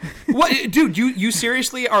you. What, dude, you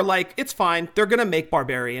seriously are like, it's fine. They're going to make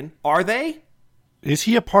Barbarian. Are they? Is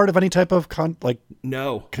he a part of any type of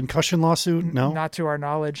no concussion lawsuit? No. Not to our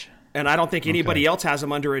knowledge. And I don't think anybody else has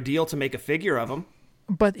him under a deal to make a figure of him.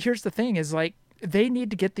 But here's the thing is they need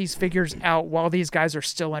to get these figures out while these guys are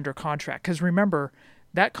still under contract. Because remember,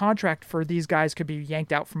 that contract for these guys could be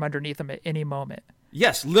yanked out from underneath them at any moment.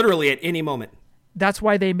 Yes, literally at any moment. That's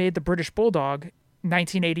why they made the British Bulldog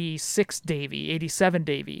 1986 Davey, 87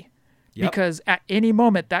 Davey. Yep. Because at any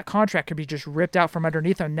moment, that contract could be just ripped out from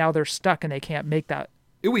underneath them. Now they're stuck and they can't make that.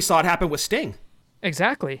 We saw it happen with Sting.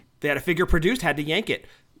 Exactly. They had a figure produced, had to yank it.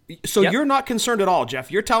 So You're not concerned at all,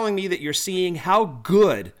 Jeff. You're telling me that you're seeing how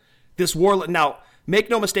good this Warlord... Now, make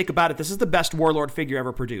no mistake about it. This is the best Warlord figure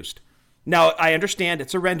ever produced. Now, I understand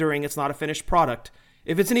it's a rendering. It's not a finished product.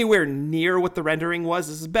 If it's anywhere near what the rendering was,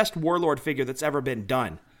 this is the best Warlord figure that's ever been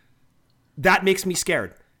done. That makes me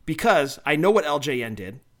scared because I know what LJN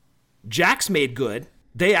did. Jax made good.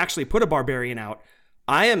 They actually put a Barbarian out.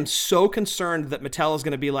 I am so concerned that Mattel is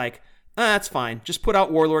going to be like, that's fine. Just put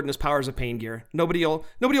out Warlord and his Powers of Pain gear. Nobody'll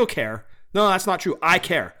care. No, that's not true. I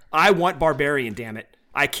care. I want Barbarian, damn it.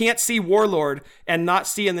 I can't see Warlord and not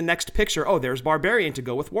see in the next picture, oh, there's Barbarian to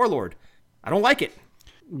go with Warlord. I don't like it.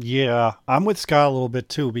 Yeah, I'm with Scott a little bit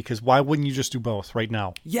too, because why wouldn't you just do both right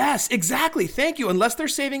now? Yes, exactly. Thank you. Unless they're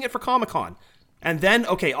saving it for Comic-Con. And then,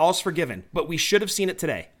 okay, all's forgiven. But we should have seen it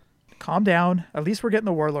today. Calm down. At least we're getting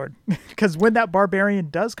the Warlord. Because when that Barbarian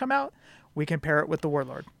does come out, we can pair it with the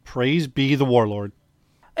Warlord. Praise be the Warlord.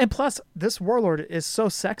 And plus, this Warlord is so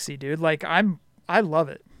sexy, dude. I love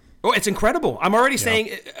it. Oh, it's incredible. I'm already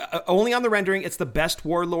saying, only on the rendering, it's the best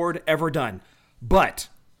Warlord ever done. But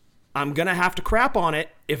I'm going to have to crap on it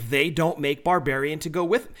if they don't make Barbarian to go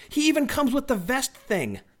with. He even comes with the vest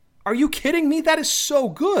thing. Are you kidding me? That is so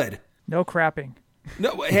good. No crapping.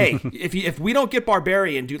 No, hey, if we don't get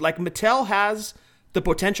Barbarian, dude, like Mattel has the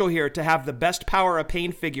potential here to have the best Power of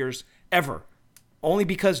Pain figures ever. Only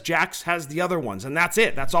because Jax has the other ones, and that's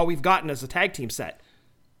it. That's all we've gotten as a tag team set.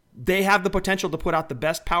 They have the potential to put out the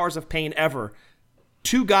best Powers of Pain ever.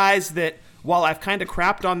 Two guys that, while I've kind of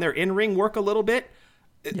crapped on their in-ring work a little bit,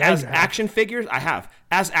 as action figures, I have.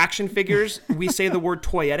 As action figures, we say the word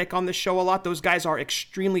toyetic on this show a lot. Those guys are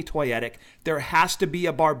extremely toyetic. There has to be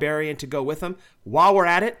a Barbarian to go with them. While we're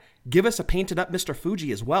at it, give us a painted up Mr.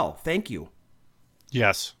 Fuji as well. Thank you.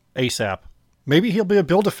 Yes, ASAP. Maybe he'll be a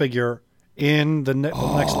Build-A-Figure in the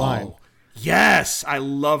next line. Yes, I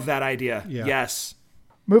love that idea. Yeah. Yes.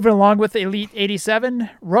 Moving along with Elite 87,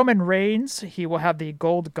 Roman Reigns. He will have the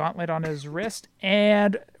gold gauntlet on his wrist.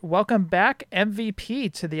 And welcome back,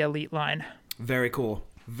 MVP to the Elite line. Very cool.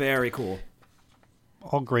 Very cool.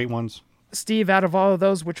 All great ones. Steve, out of all of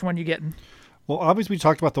those, which one you getting? Well, obviously we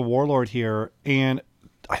talked about the Warlord here, and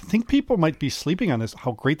I think people might be sleeping on this,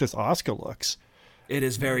 how great this Asuka looks. It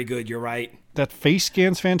is very good. You're right. That face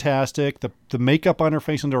scan's fantastic. The makeup on her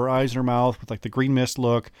face, under her eyes and her mouth with like the green mist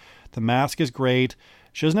look. The mask is great.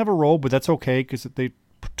 She doesn't have a robe, but that's okay because they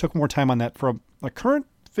took more time on that. For a current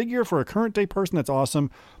figure, for a current day person, that's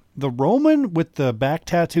awesome. The Roman with the back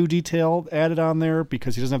tattoo detail added on there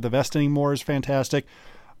because he doesn't have the vest anymore is fantastic.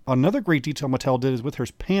 Another great detail Mattel did is with her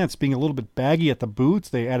pants being a little bit baggy at the boots.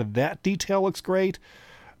 They added that detail. Looks great.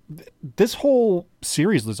 This whole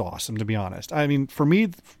series was awesome, to be honest. I mean, for me,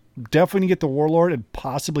 definitely get the Warlord and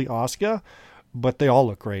possibly Asuka, but they all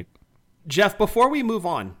look great. Jeff, before we move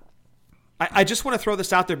on, I just want to throw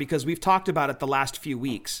this out there because we've talked about it the last few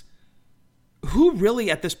weeks. Who really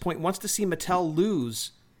at this point wants to see Mattel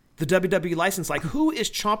lose the WWE license? Like, who is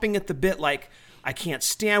chomping at the bit like, I can't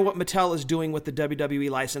stand what Mattel is doing with the WWE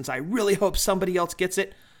license. I really hope somebody else gets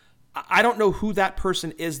it. I don't know who that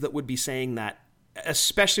person is that would be saying that,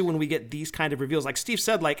 especially when we get these kind of reveals. Like Steve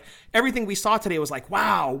said, like everything we saw today was like,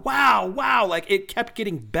 wow, wow, wow. Like it kept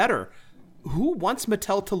getting better. Who wants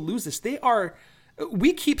Mattel to lose this?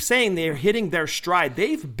 We keep saying they're hitting their stride.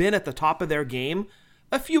 They've been at the top of their game.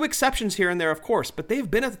 A few exceptions here and there, of course, but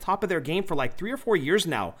they've been at the top of their game for like 3 or 4 years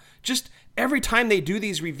now. Just every time they do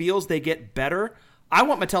these reveals, they get better. I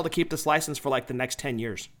want Mattel to keep this license for like the next 10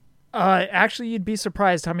 years. Actually, you'd be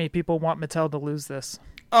surprised how many people want Mattel to lose this.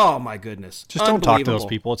 Oh my goodness. Just don't talk to those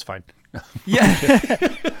people. It's fine.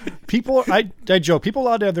 Yeah. People, I joke, people are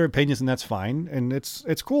allowed to have their opinions and that's fine. And it's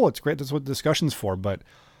cool. It's great. That's what the discussion's for. But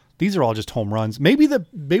these are all just home runs. Maybe the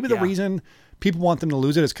reason people want them to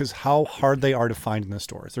lose it is because how hard they are to find in the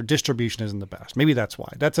stores. Their distribution isn't the best. Maybe that's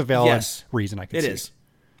why. That's a valid reason I could see. It is.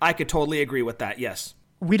 I could totally agree with that. Yes.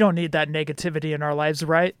 We don't need that negativity in our lives,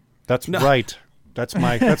 right? That's right. That's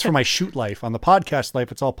for my shoot life. On the podcast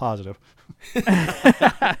life, it's all positive.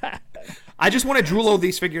 I just want to drool over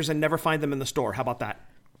these figures and never find them in the store. How about that?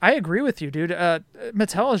 I agree with you, dude.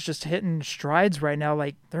 Mattel is just hitting strides right now.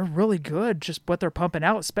 Like, they're really good, just what they're pumping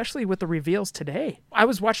out, especially with the reveals today. I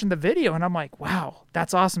was watching the video, and I'm like, wow,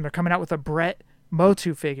 that's awesome. They're coming out with a Brett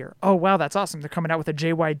Motu figure. Oh, wow, that's awesome. They're coming out with a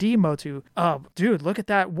JYD Motu. Oh, dude, look at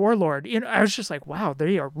that Warlord. I was just like, wow,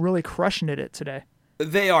 they are really crushing it today.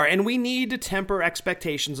 They are, and we need to temper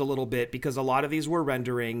expectations a little bit because a lot of these were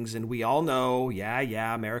renderings, and we all know,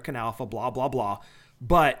 yeah, American Alpha, blah, blah, blah.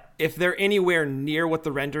 But if they're anywhere near what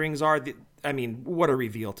the renderings are, what a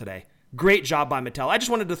reveal today. Great job by Mattel. I just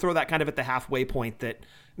wanted to throw that kind of at the halfway point that,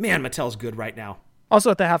 man, Mattel's good right now. Also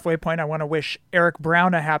at the halfway point, I want to wish Eric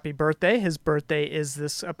Brown a happy birthday. His birthday is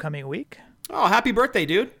this upcoming week. Oh, happy birthday,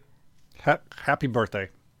 dude. Happy birthday.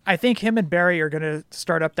 I think him and Barry are going to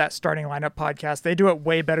start up that starting lineup podcast. They do it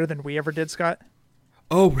way better than we ever did, Scott.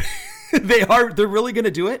 Oh, they are? They're really going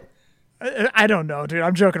to do it? I don't know, dude.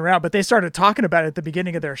 I'm joking around, but they started talking about it at the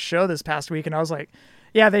beginning of their show this past week, and I was like,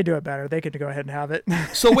 yeah, they do it better. They could go ahead and have it.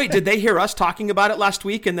 So wait, did they hear us talking about it last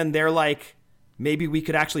week, and then they're like, maybe we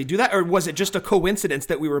could actually do that? Or was it just a coincidence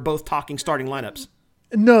that we were both talking starting lineups?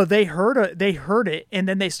 No, they heard it, and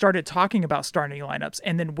then they started talking about starting lineups,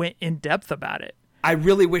 and then went in depth about it. I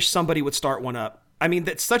really wish somebody would start one up. I mean,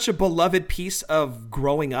 that's such a beloved piece of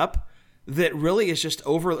growing up that really is just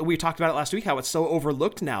we talked about it last week, how it's so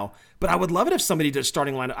overlooked now. But I would love it if somebody did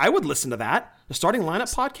starting lineup. I would listen to that. The starting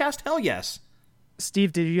lineup podcast? Hell yes.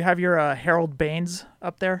 Steve, did you have your Harold Baines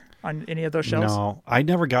up there on any of those shelves? No, I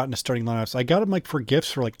never got into starting lineups. I got them like for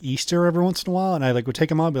gifts for like Easter every once in a while, and I like would take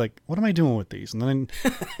them out and be like, what am I doing with these? And then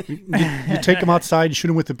you take them outside and shoot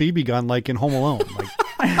them with the BB gun like in Home Alone.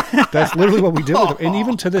 Like that's literally what we did with them. And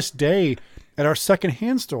even to this day, at our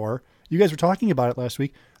secondhand store, you guys were talking about it last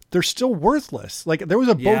week, they're still worthless. Like there was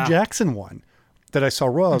a Bo Jackson one that I saw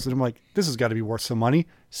Royals, and I'm like, this has got to be worth some money.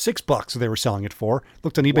 $6 they were selling it for.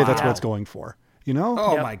 Looked on eBay, that's what it's going for. You know?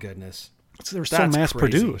 Oh my goodness. So they're so mass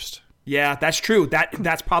produced. Yeah, that's true.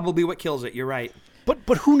 That's probably what kills it. You're right.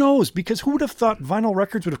 But who knows? Because who would have thought vinyl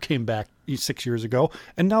records would have came back 6 years ago,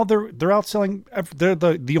 and now they're outselling. They're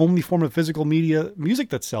the only form of physical media music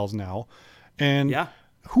that sells now, and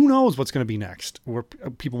who knows what's going to be next? Where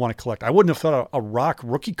people want to collect. I wouldn't have thought a Rock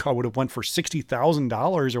rookie card would have went for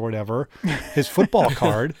 $60,000 or whatever. His football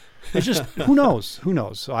card. It's just who knows? Who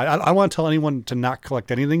knows? So I want to tell anyone to not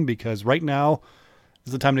collect anything because right now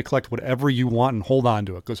is the time to collect whatever you want and hold on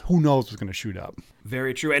to it because who knows what's going to shoot up.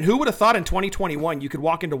 Very true. And who would have thought in 2021 you could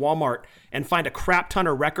walk into Walmart and find a crap ton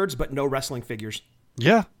of records but no wrestling figures?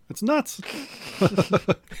 Yeah, it's nuts.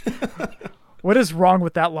 What is wrong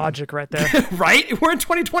with that logic right there? Right? We're in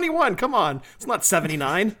 2021. Come on. It's not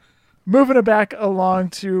 79. Moving it back along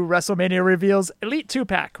to WrestleMania reveals Elite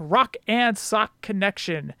 2-pack, Rock and Sock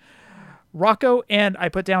Connection. Rocco and I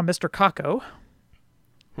put down Mr. Kako.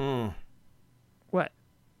 What?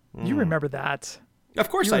 You remember that. Of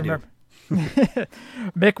course I do.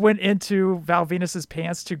 Mick went into Val Venus's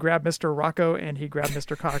pants to grab Mr. Rocco, and he grabbed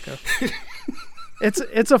Mr. Kako.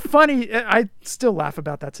 It's a funny... I still laugh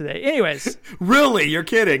about that today. Anyways. Really? You're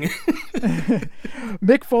kidding.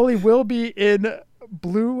 Mick Foley will be in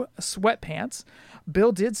blue sweatpants.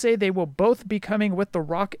 Bill did say they will both be coming with the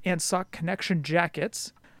Rock and Sock Connection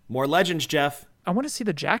jackets. More legends, Jeff. I want to see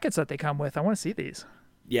the jackets that they come with. I want to see these.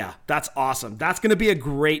 Yeah, that's awesome. That's going to be a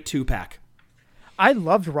great 2-pack. I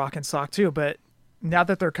loved Rock and Sock too, but now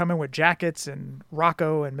that they're coming with jackets and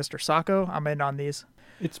Rocco and Mr. Socko, I'm in on these.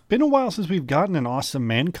 It's been a while since we've gotten an awesome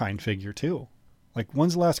Mankind figure too. Like,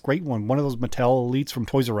 when's the last great one? One of those Mattel Elites from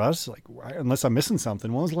Toys R Us? Like, unless I'm missing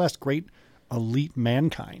something, when was the last great Elite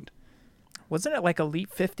Mankind? Wasn't it like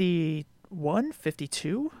Elite 51,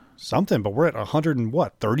 52? Something, but we're at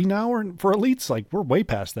 130 now for Elites? Like, we're way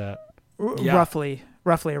past that. Yeah.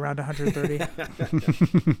 Roughly around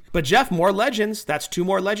 130. But Jeff, more legends. That's 2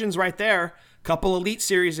 more legends right there. Couple Elite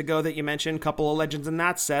series ago that you mentioned, couple of legends in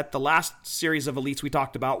that set. The last series of Elites we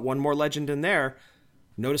talked about, 1 more legend in there.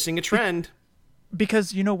 Noticing a trend.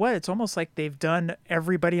 Because you know what? It's almost like they've done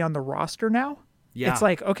everybody on the roster now. Yeah. It's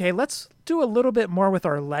like, okay, let's do a little bit more with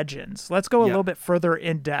our legends. Let's go a little bit further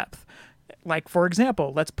in depth. Like, for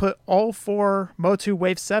example, let's put all 4 Motu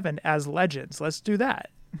Wave 7 as legends. Let's do that.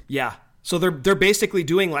 Yeah. So they're basically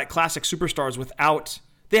doing like classic superstars without...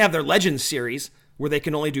 They have their Legends series where they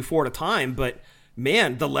can only do 4 at a time, but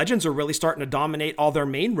man, the legends are really starting to dominate all their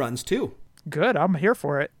main runs too. Good. I'm here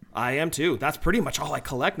for it. I am too. That's pretty much all I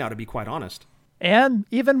collect now, to be quite honest. And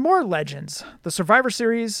even more legends. The Survivor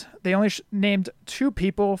Series, they only named 2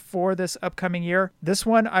 people for this upcoming year. This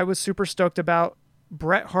one I was super stoked about.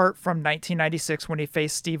 Bret Hart from 1996 when he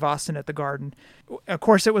faced Steve Austin at the Garden. Of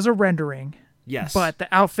course, it was a rendering. Yes. But the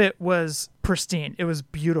outfit was pristine. It was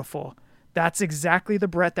beautiful. That's exactly the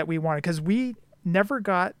Bret that we wanted, because we never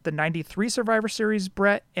got the 93 Survivor Series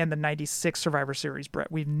Bret and the 96 Survivor Series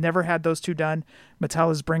Bret. We've never had those 2 done.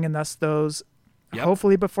 Mattel is bringing us those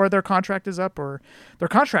hopefully before their contract is up, or their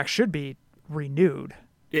contract should be renewed.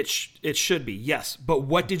 It should be, yes. But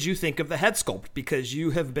what did you think of the head sculpt? Because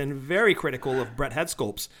you have been very critical of Bret head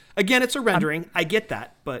sculpts. Again, it's a rendering. I get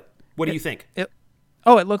that. But what do you think?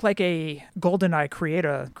 It looked like a GoldenEye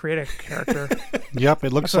create character. Yep,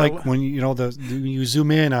 it looks like when you zoom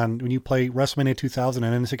in on when you play WrestleMania 2000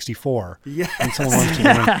 and N64. Yeah, and someone wants to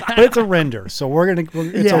win. But it's a render, so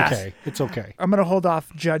it's okay. It's okay. I'm gonna hold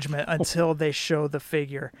off judgment until they show the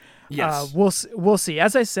figure. Yes, we'll see.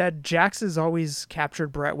 As I said, Jax has always captured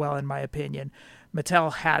Bret well, in my opinion.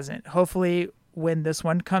 Mattel hasn't. Hopefully, when this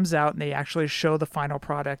one comes out and they actually show the final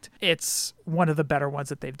product, it's one of the better ones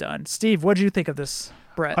that they've done. Steve, what do you think of this,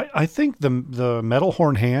 Bret? I think the metal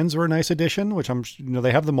horn hands are a nice addition, which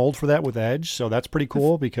they have the mold for that with Edge, so that's pretty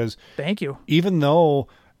cool because thank you. Even though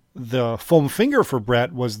the foam finger for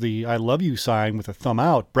Bret was the I love you sign with a thumb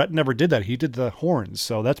out, Bret never did that. He did the horns,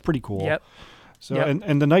 so that's pretty cool. Yep. So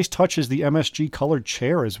and the nice touch is the MSG colored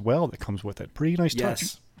chair as well that comes with it. Pretty nice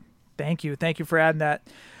touch. Thank you for adding that.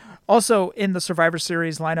 Also, in the Survivor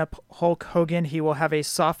Series lineup, Hulk Hogan, he will have a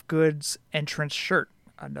soft goods entrance shirt.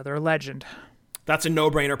 Another legend. That's a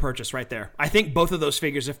no-brainer purchase right there. I think both of those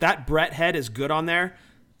figures, if that Bret head is good on there,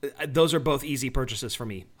 those are both easy purchases for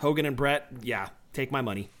me. Hogan and Bret, yeah, take my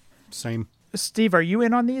money. Same. Steve, are you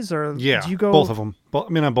in on these? Or do you go... both of them.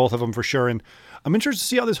 I'm in on both of them for sure. And I'm interested to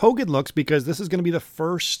see how this Hogan looks because this is going to be the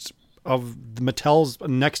first of Mattel's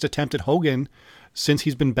next attempt at Hogan since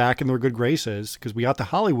he's been back in their good graces, because we got the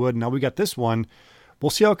Hollywood, and now we got this one. We'll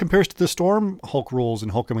see how it compares to the Storm Hulk rules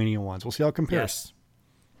and Hulkamania ones. We'll see how it compares.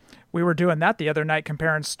 Yes. We were doing that the other night,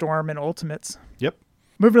 comparing Storm and Ultimates. Yep.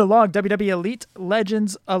 Moving along, WWE Elite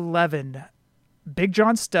Legends 11. Big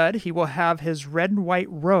John Studd, he will have his red and white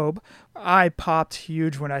robe. I popped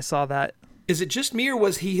huge when I saw that. Is it just me, or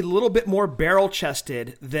was he a little bit more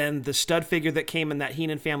barrel-chested than the stud figure that came in that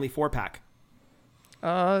Heenan family 4-pack?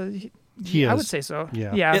 He is. I would say so.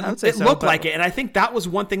 Yeah, I would say it looked like it, and I think that was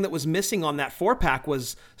one thing that was missing on that 4-pack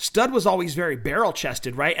was Stud was always very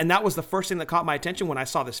barrel-chested, right? And that was the first thing that caught my attention when I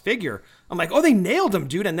saw this figure. I'm like, oh, they nailed him,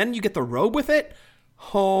 dude, and then you get the robe with it?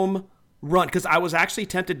 Home run. Because I was actually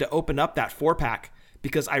tempted to open up that 4-pack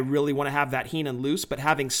because I really want to have that Heenan loose, but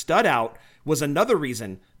having Stud out was another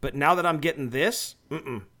reason. But now that I'm getting this,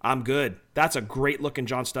 I'm good. That's a great-looking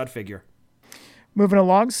John Studd figure. Moving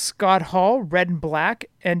along, Scott Hall, red and black,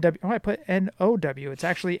 NW. Oh, I put NOW. It's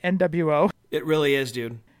actually NWO. It really is,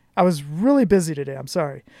 dude. I was really busy today. I'm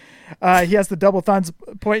sorry. He has the double thumbs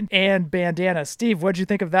point and bandana. Steve, what'd you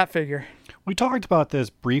think of that figure? We talked about this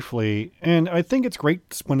briefly, and I think it's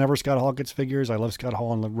great whenever Scott Hall gets figures. I love Scott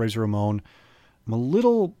Hall and Razor Ramon. I'm a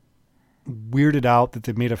little weirded out that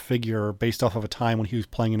they made a figure based off of a time when he was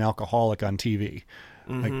playing an alcoholic on TV.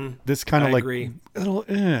 Like this kind of like agree. A little,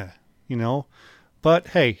 you know. But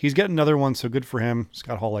hey, he's getting another one, so good for him.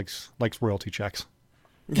 Scott Hall likes royalty checks.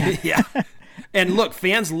 Yeah. And look,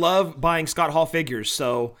 fans love buying Scott Hall figures,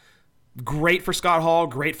 so great for Scott Hall,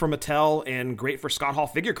 great for Mattel, and great for Scott Hall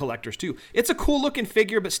figure collectors too. It's a cool looking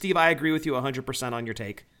figure, but Steve, I agree with you 100% on your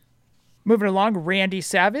take. Moving along, Randy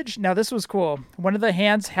Savage. Now, this was cool. One of the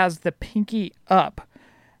hands has the pinky up,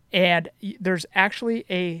 and there's actually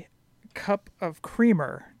a cup of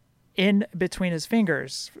creamer in between his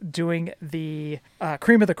fingers doing the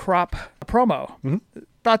cream of the crop promo.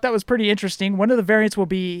 Thought that was pretty interesting. One of the variants will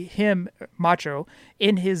be him, Macho,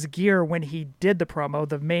 in his gear when he did the promo.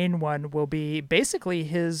 The main one will be basically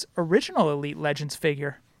his original Elite Legends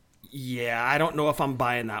figure. Yeah, I don't know if I'm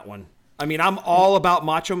buying that one. I mean, I'm all about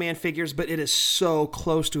Macho Man figures, but it is so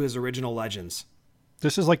close to his original Legends.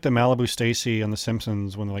 This is like the Malibu Stacy on The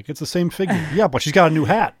Simpsons when they're like, it's the same figure. Yeah, but she's got a new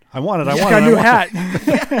hat. I want it. She's got a new hat.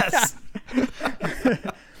 Yes.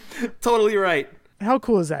 Totally right. How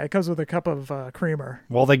cool is that? It comes with a cup of creamer.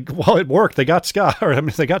 Well, it worked. They got Scott, or I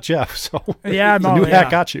mean, they got Jeff. So yeah, the new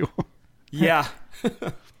hat got you. Yeah.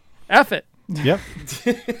 F it. Yep.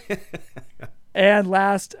 And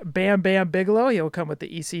last, Bam Bam Bigelow. He'll come with the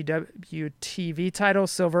ECW TV title,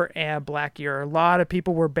 silver and black gear. A lot of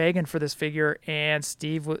people were begging for this figure, and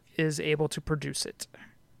Steve is able to produce it.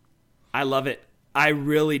 I love it. I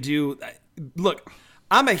really do. Look,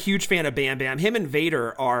 I'm a huge fan of Bam Bam. Him and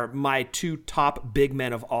Vader are my two top big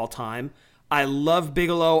men of all time. I love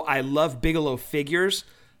Bigelow. I love Bigelow figures.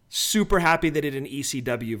 Super happy they did an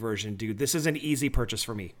ECW version, dude. This is an easy purchase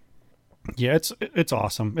for me. Yeah, it's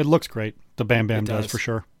awesome. It looks great. The Bam Bam does for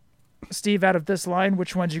sure. Steve, out of this line,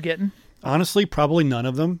 which ones you getting? Honestly, probably none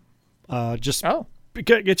of them. It's not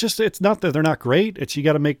that they're not great. It's you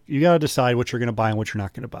got to decide what you're going to buy and what you're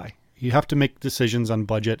not going to buy. You have to make decisions on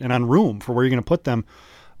budget and on room for where you're going to put them.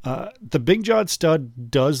 The Big Jawed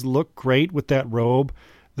Stud does look great with that robe.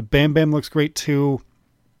 The Bam Bam looks great too.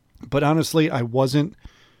 But honestly, I wasn't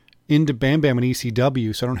into Bam Bam and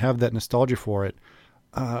ECW, so I don't have that nostalgia for it.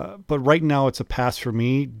 But right now it's a pass for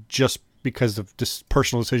me just because of just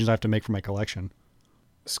personal decisions I have to make for my collection.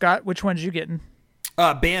 Scott, which ones you getting?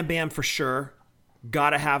 Bam Bam for sure.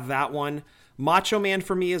 Gotta have that one. Macho Man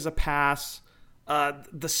for me is a pass.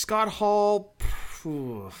 The Scott Hall,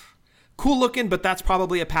 cool looking, but that's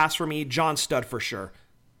probably a pass for me. John Studd for sure.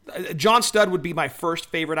 John Studd would be my first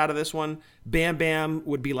favorite out of this one. Bam Bam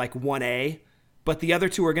would be like 1A, but the other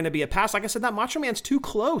two are going to be a pass. Like I said, that Macho Man's too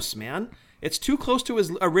close, man. It's too close to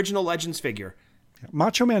his original Legends figure.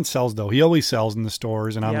 Macho Man sells, though. He always sells in the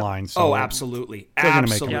stores and online. So absolutely.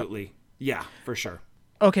 Absolutely. Yeah, for sure.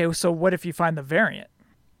 Okay, so what if you find the variant?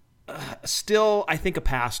 Still, I think a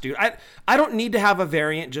pass, dude. I don't need to have a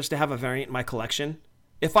variant just to have a variant in my collection.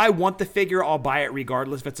 If I want the figure, I'll buy it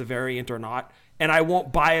regardless if it's a variant or not. And I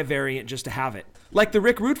won't buy a variant just to have it. Like the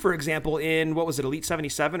Rick Rude, for example, in, what was it, Elite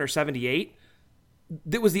 77 or 78?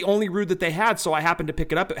 That was the only Rude that they had, so I happened to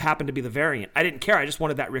pick it up. It happened to be the variant. I didn't care. I just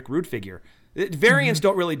wanted that Rick Rude figure. Variants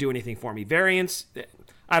don't really do anything for me. Variants,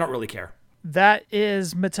 I don't really care. That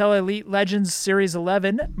is Mattel Elite Legends Series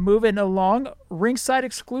 11. Moving along, ringside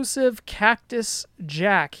exclusive Cactus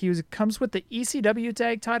Jack. He comes with the ECW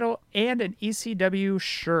tag title and an ECW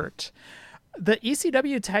shirt. The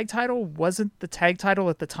ECW tag title wasn't the tag title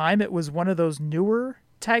at the time. It was one of those newer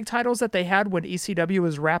tag titles that they had when ECW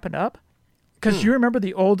was wrapping up. Because you remember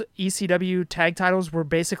the old ECW tag titles were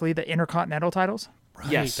basically the Intercontinental titles?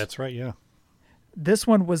 Right, yes. That's right, yeah. This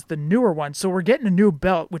one was the newer one. So we're getting a new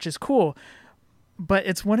belt, which is cool. But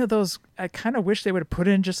it's one of those, I kind of wish they would have put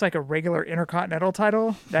in just like a regular Intercontinental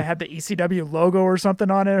title that had the ECW logo or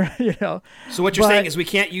something on it, you know. So what you're saying is we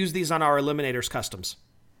can't use these on our Eliminators customs.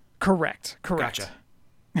 Correct. Gotcha.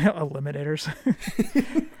 Eliminators.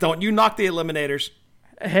 Don't you knock the Eliminators.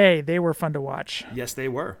 Hey, they were fun to watch. Yes, they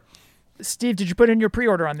were. Steve, did you put in your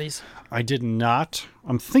pre-order on these? I did not.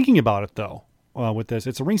 I'm thinking about it, though, with this.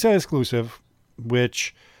 It's a ringside exclusive,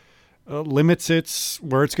 which limits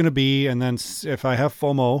where it's going to be. And then if I have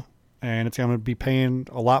FOMO, and it's going to be paying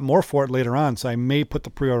a lot more for it later on, so I may put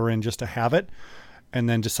the pre-order in just to have it and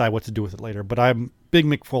then decide what to do with it later. But I'm a big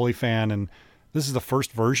Mick Foley fan, and this is the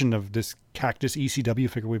first version of this Cactus ECW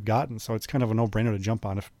figure we've gotten, so it's kind of a no-brainer to jump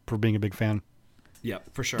on for being a big fan.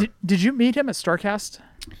 Yep, for sure. Did you meet him at StarCast?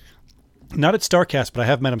 Not at StarCast, but I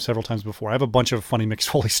have met him several times before. I have a bunch of funny Mick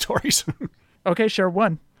Foley stories. Okay, share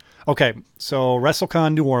one. Okay, so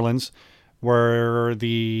WrestleCon New Orleans, where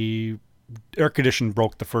the air condition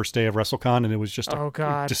broke the first day of WrestleCon, and it was just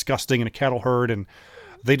disgusting in a cattle herd, and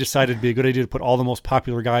they decided it'd be a good idea to put all the most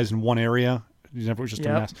popular guys in one area. It was just a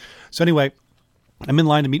mess. So anyway, I'm in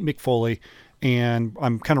line to meet Mick Foley, and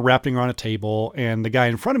I'm kind of wrapping around a table, and the guy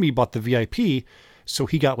in front of me bought the VIP, so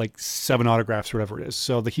he got like 7 autographs or whatever it is.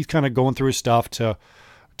 So he's kind of going through his stuff to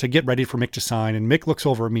get ready for Mick to sign, and Mick looks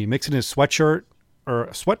over at me. Mick's in his sweatshirt or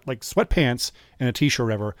sweatpants and a t-shirt or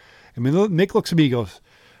whatever. And Mick looks at me and goes,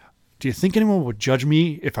 "Do you think anyone would judge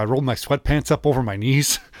me if I rolled my sweatpants up over my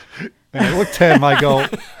knees?" And I looked at him,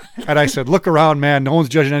 I said, "Look around, man. No one's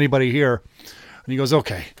judging anybody here." And he goes,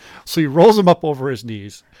 "Okay." So he rolls them up over his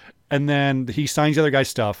knees. And then he signs the other guy's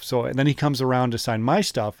stuff. And then he comes around to sign my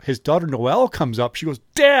stuff. His daughter Noelle comes up. She goes,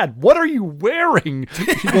 "Dad, what are you wearing?"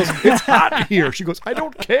 She goes, "It's hot here." She goes, "I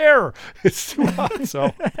don't care. It's too hot."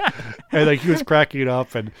 So, and like he was cracking it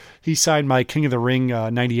up, and he signed my King of the Ring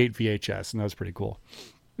 98 VHS, and that was pretty cool.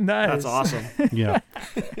 Nice. That's awesome. Yeah,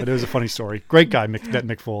 but it was a funny story. Great guy,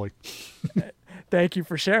 Mick Foley. Thank you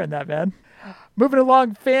for sharing that, man. Moving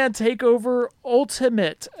along, Fan Takeover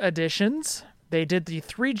Ultimate Editions. They did the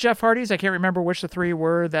 3 Jeff Hardys. I can't remember which the 3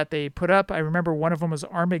 were that they put up. I remember one of them was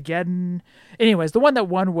Armageddon. Anyways, the one that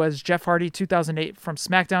won was Jeff Hardy 2008 from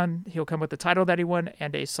SmackDown. He'll come with the title that he won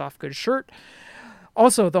and a soft goods shirt.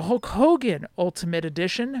 Also, the Hulk Hogan Ultimate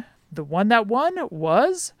Edition. The one that won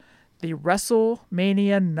was the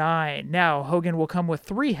WrestleMania 9. Now, Hogan will come with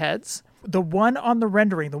 3 heads. The one on the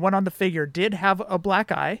rendering, the one on the figure, did have a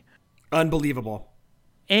black eye. Unbelievable.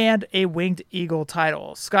 And a winged eagle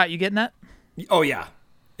title. Scott, you getting that? Oh, yeah.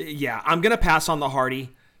 Yeah, I'm going to pass on the Hardy,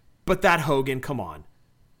 but that Hogan, come on.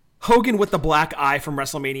 Hogan with the black eye from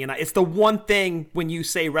WrestleMania 9. It's the one thing when you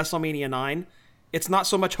say WrestleMania 9, it's not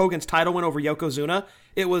so much Hogan's title win over Yokozuna.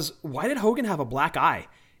 It was, why did Hogan have a black eye?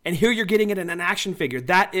 And here you're getting it in an action figure.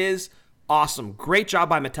 That is awesome. Great job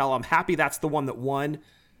by Mattel. I'm happy that's the one that won.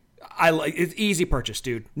 It's easy purchase,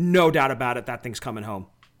 dude. No doubt about it. That thing's coming home.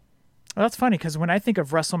 Well, that's funny because when I think of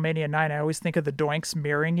WrestleMania 9, I always think of the Doinks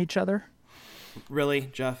mirroring each other. Really,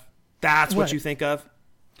 Jeff? That's what you think of?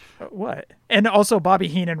 What? And also Bobby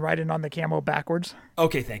Heenan riding on the camel backwards.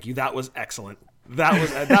 Okay, thank you. That was excellent.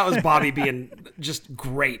 That was Bobby being just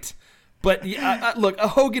great. But look, a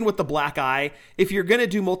Hogan with the black eye, if you're going to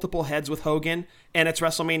do multiple heads with Hogan and it's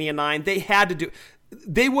WrestleMania 9,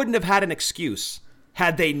 they wouldn't have had an excuse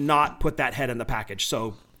had they not put that head in the package.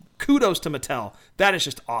 So kudos to Mattel. That is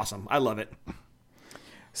just awesome. I love it.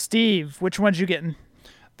 Steve, which one's you getting?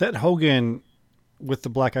 That Hogan with the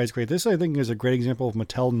black eye is great. This, I think, is a great example of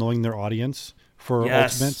Mattel knowing their audience for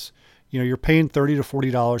Ultimates. You know, you're paying $30 to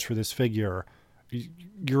 $40 for this figure.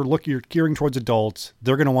 You're gearing towards adults.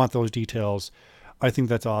 They're going to want those details. I think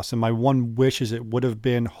that's awesome. My one wish is it would have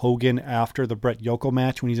been Hogan after the Bret Yoko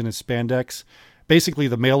match when he's in his spandex. Basically,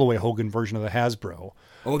 the mail-away Hogan version of the Hasbro.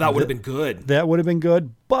 Oh, that would have been good. That would have been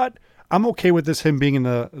good. But I'm okay with him being in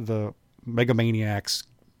the Mega Maniacs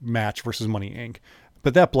match versus Money Inc.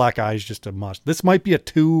 But that black eye is just a must. This might be a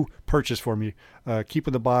 2 purchase for me. Keep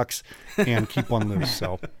in the box and keep one loose.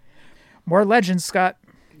 So, more legends, Scott.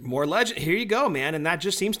 More legend. Here you go, man. And that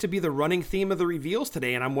just seems to be the running theme of the reveals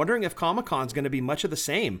today. And I'm wondering if Comic-Con's going to be much of the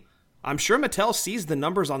same. I'm sure Mattel sees the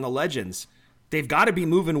numbers on the legends. They've got to be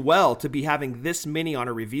moving well to be having this many on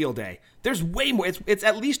a reveal day. There's way more. It's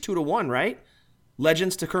at least 2 to 1, right?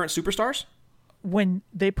 Legends to current superstars? When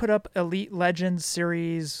they put up Elite Legends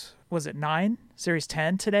Series, was it 9? Series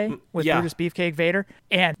 10 today with Brutus Beefcake Vader,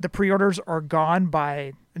 and the pre-orders are gone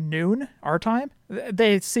by noon our time.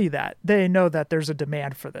 They see that. They know that there's a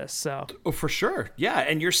demand for this. So, oh, for sure. Yeah,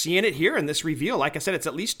 and you're seeing it here in this reveal. Like I said, it's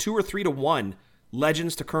at least 2 or 3 to 1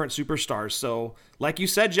 legends to current superstars. So, like you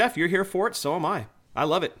said, Jeff, you're here for it. So am I. I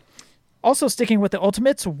love it. Also sticking with the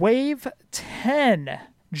Ultimates, Wave 10.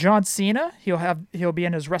 John Cena, he'll be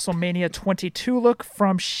in his WrestleMania 22 look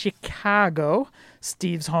from Chicago,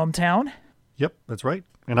 Steve's hometown. Yep, that's right.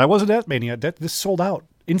 And I wasn't at Mania. This sold out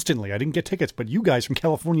instantly. I didn't get tickets, but you guys from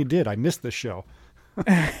California did. I missed this show.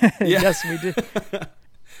 Yes, we did.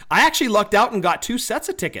 I actually lucked out and got 2 sets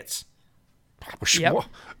of tickets. Yep.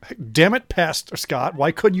 Damn it, Pastor Scott.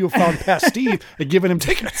 Why couldn't you have found past Steve and given him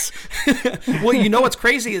tickets? Well, you know what's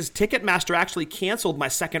crazy is Ticketmaster actually canceled my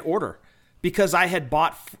second order because I had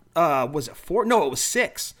bought, was it 4? No, it was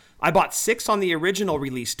 6. I bought 6 on the original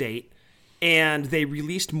release date, and they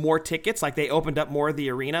released more tickets. Like, they opened up more of the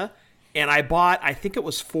arena, and I bought, I think it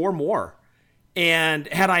was 4 more. And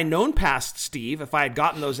had I known past Steve, if I had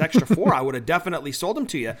gotten those extra 4, I would have definitely sold them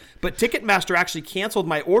to you. But Ticketmaster actually canceled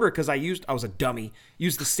my order because I was a dummy,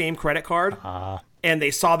 used the same credit card. And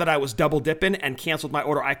they saw that I was double dipping and canceled my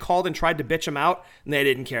order. I called and tried to bitch them out, and they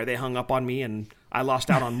didn't care. They hung up on me, and I lost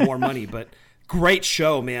out on more money. But great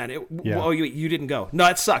show, man. Oh, you didn't go. No,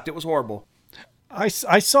 it sucked. It was horrible. I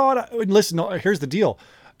saw it. Listen, here's the deal.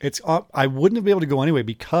 I wouldn't have been able to go anyway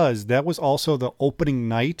because that was also the opening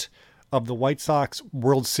night of the White Sox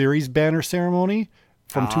World Series banner ceremony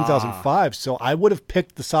from 2005. So I would have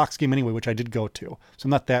picked the Sox game anyway, which I did go to. So I'm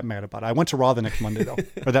not that mad about it. I went to Raw the next Monday, though,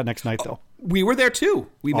 or that next night, though. We were there, too.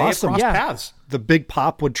 We may have crossed paths. The big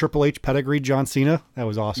pop with Triple H pedigree John Cena. That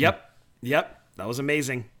was awesome. Yep. That was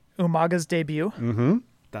amazing. Umaga's debut. Mm-hmm.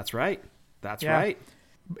 That's right. Right.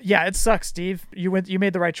 Yeah, it sucks, Steve. You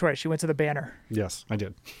made the right choice. You went to the banner. Yes, I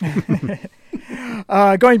did.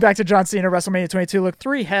 Going back to John Cena, WrestleMania 22, look,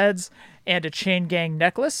 3 heads and a chain gang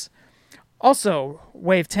necklace. Also,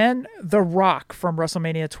 Wave 10, The Rock from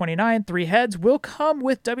WrestleMania 29, 3 heads, will come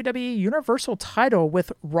with WWE Universal title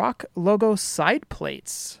with Rock logo side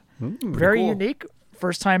plates. Very cool. Unique.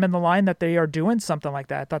 First time in the line that they are doing something like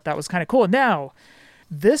that. I thought that was kind of cool. Now,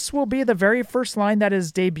 this will be the very first line that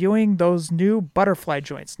is debuting those new butterfly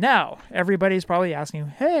joints. Now, everybody's probably asking,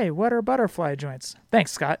 hey, what are butterfly joints?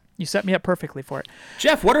 Thanks, Scott. You set me up perfectly for it.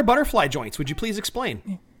 Jeff, what are butterfly joints? Would you please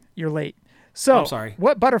explain? You're late. So, I'm sorry.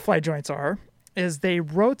 What butterfly joints are is they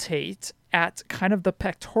rotate at kind of the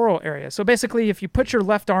pectoral area. So basically, if you put your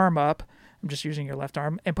left arm up, I'm just using your left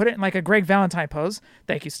arm, and put it in like a Greg Valentine pose.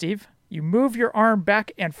 Thank you, Steve. You move your arm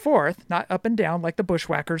back and forth, not up and down like the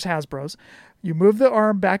Bushwhackers Hasbros. You move the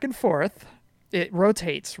arm back and forth. It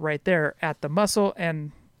rotates right there at the muscle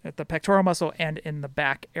and at the pectoral muscle and in the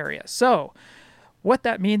back area. So what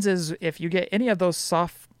that means is if you get any of those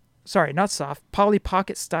Polly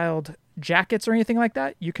Pocket styled jackets or anything like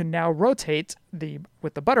that, you can now rotate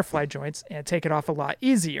with the butterfly joints and take it off a lot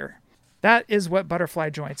easier. That is what butterfly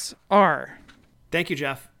joints are. Thank you,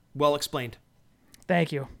 Jeff. Well explained.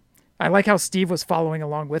 Thank you. I like how Steve was following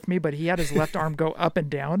along with me, but he had his left arm go up and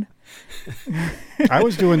down. I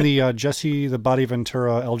was doing the Jesse the Body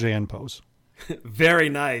Ventura LJN pose. Very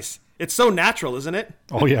nice. It's so natural, isn't it?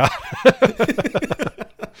 Oh, yeah.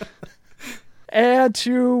 And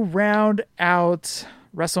to round out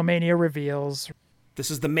WrestleMania reveals. This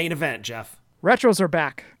is the main event, Jeff. Retros are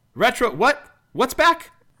back. What? What's back?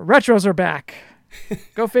 Retros are back.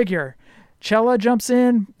 Go figure. Cella jumps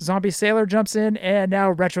in, Zombie Sailor jumps in, and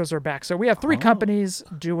now Retros are back. So we have 3 companies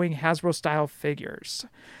doing Hasbro-style figures.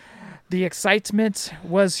 The excitement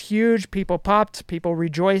was huge. People popped. People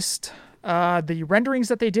rejoiced. The renderings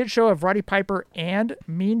that they did show of Roddy Piper and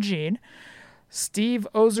Mean Gene. Steve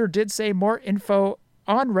Ozer did say more info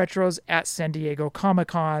on Retros at San Diego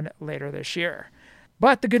Comic-Con later this year.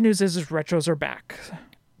 But the good news is Retros are back.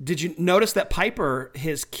 Did you notice that Piper,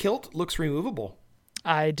 his kilt looks removable?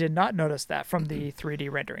 I did not notice that from the 3D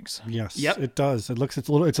renderings. Yes, it does. It's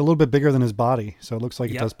a little bit bigger than his body, so it looks like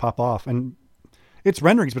it does pop off. And it's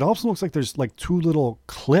renderings, but it also looks like there's like 2 little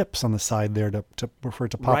clips on the side there for it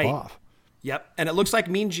to pop off. Yep, and it looks like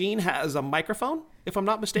Mean Gene has a microphone, if I'm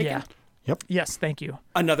not mistaken. Yeah. Yep. Yes, thank you.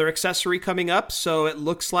 Another accessory coming up, so it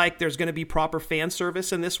looks like there's going to be proper fan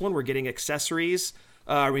service in this one. We're getting accessories,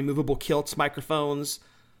 removable kilts, microphones,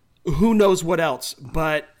 who knows what else.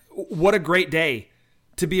 But what a great day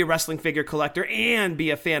to be a wrestling figure collector and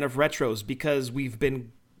be a fan of retros, because we've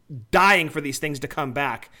been dying for these things to come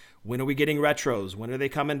back. When are we getting retros? When are they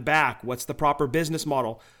coming back? What's the proper business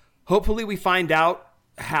model? Hopefully we find out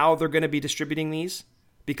how they're going to be distributing these,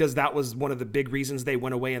 because that was one of the big reasons they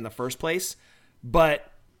went away in the first place.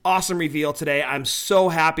 But awesome reveal today. I'm so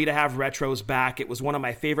happy to have retros back. It was one of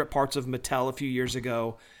my favorite parts of Mattel a few years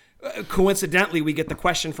ago. Coincidentally, we get the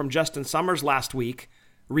question from Justin Summers last week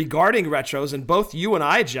regarding retros, and both you and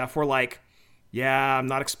I, Jeff, were like, yeah, I'm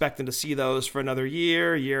not expecting to see those for another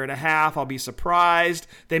year and a half. I'll be surprised.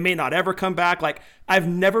 They may not ever come back. Like, I've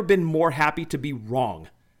never been more happy to be wrong.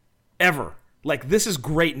 Ever. Like, this is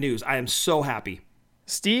great news. I am so happy.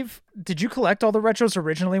 Steve, did you collect all the retros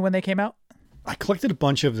originally when they came out? I collected a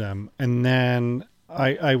bunch of them, and then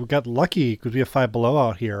I got lucky because we have Five Below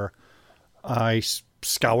out here. I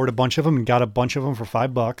scoured a bunch of them and got a bunch of them for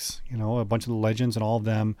 $5, a bunch of the legends and all of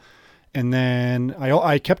them. And then I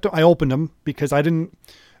opened them because I didn't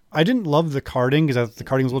love the carding, because the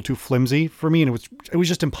carding was a little too flimsy for me, and it was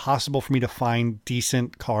just impossible for me to find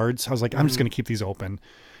decent cards. I was like, I'm just going to keep these open.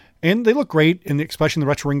 And they look great, and especially in the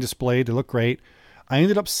retro ring display, they look great. I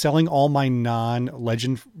ended up selling all my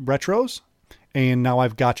non-legend retros, and now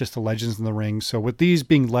I've got just the legends in the ring. So with these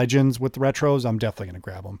being legends with the retros, I'm definitely going to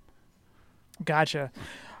grab them. Gotcha.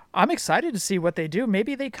 I'm excited to see what they do.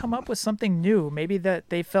 Maybe they come up with something new. Maybe that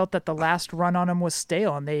they felt that the last run on them was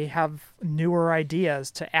stale and they have newer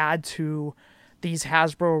ideas to add to these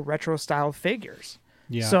Hasbro retro style figures.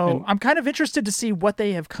 Yeah. So I'm kind of interested to see what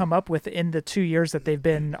they have come up with in the 2 years that they've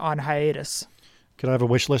been on hiatus. Could I have a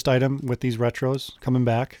wish list item with these retros coming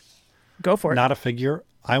back? Go for it. Not a figure.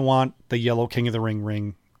 I want the yellow King of the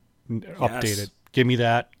ring updated. Give me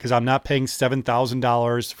that, because I'm not paying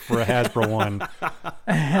 $7,000 for a Hasbro one.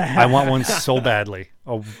 I want one so badly.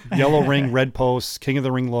 A yellow ring, red post, King of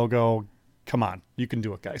the Ring logo. Come on. You can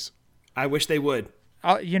do it, guys. I wish they would.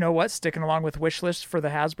 You know what? Sticking along with wish lists for the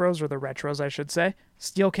Hasbros, or the retros, I should say.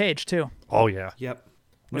 Steel cage, too. Oh, yeah. Yep.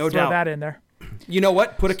 Let's throw that in there. You know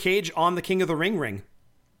what? Put a cage on the King of the Ring.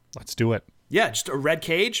 Let's do it. Yeah, just a red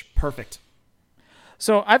cage. Perfect.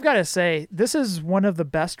 So I've got to say, this is one of the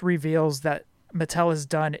best reveals that Mattel has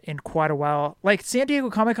done in quite a while. Like San Diego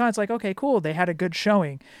Comic-Con, it's like, okay, cool. They had a good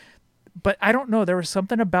showing. But I don't know. There was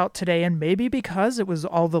something about today, and maybe because it was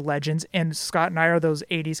all the legends, and Scott and I are those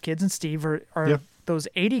 80s kids, and Steve are those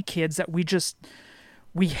 80 kids, that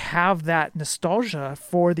we have that nostalgia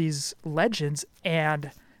for these legends,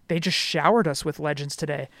 and they just showered us with legends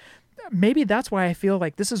today. Maybe that's why I feel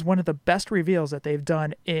like this is one of the best reveals that they've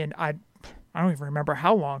done in, I don't even remember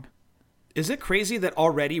how long. Is it crazy that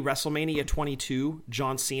already WrestleMania 22,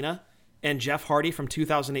 John Cena, and Jeff Hardy from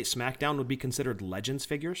 2008 SmackDown would be considered Legends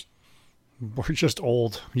figures? We're just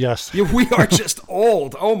old. Yes. Yeah, we are just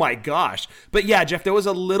old. Oh my gosh. But yeah, Jeff, there was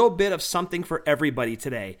a little bit of something for everybody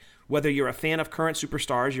today. Whether you're a fan of current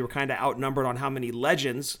superstars, you were kind of outnumbered on how many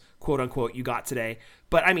legends, quote unquote, you got today.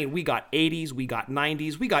 But I mean, we got 80s, we got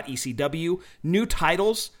 90s, we got ECW, new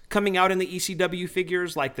titles coming out in the ECW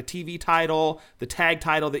figures, like the TV title, the tag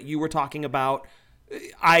title that you were talking about.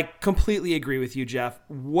 I completely agree with you, Jeff.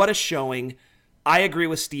 What a showing. I agree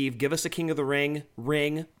with Steve. Give us a King of the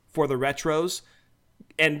Ring for the retros.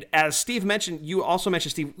 And as Steve mentioned, you also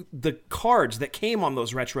mentioned, Steve, the cards that came on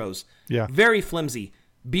those retros. Yeah. Very flimsy.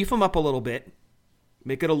 Beef them up a little bit.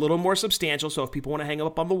 Make it a little more substantial, so if people want to hang them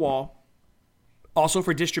up on the wall. Also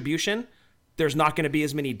for distribution, there's not going to be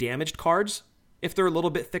as many damaged cards if they're a little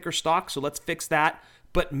bit thicker stock, so let's fix that.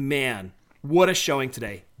 But man, what a showing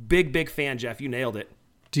today. Big fan, Jeff. You nailed it.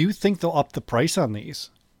 Do you think they'll up the price on these?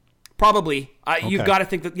 Probably. You've got to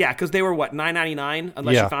think that, yeah, because they were, what, $9.99,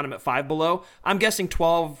 unless you found them at $5 below. I'm guessing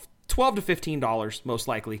 $12 to $15, most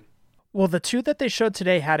likely. Well, the two that they showed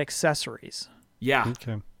today had accessories. Yeah.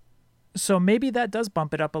 Okay. So maybe that does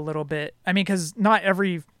bump it up a little bit. I mean, because not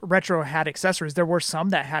every retro had accessories. There were some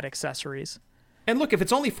that had accessories. And look, if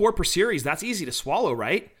it's only 4 per series, that's easy to swallow,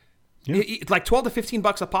 right? Yeah. It's like $12 to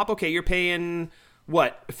 $15 a pop. Okay, you're paying,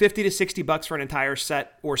 what, $50 to $60 for an entire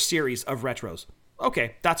set or series of retros.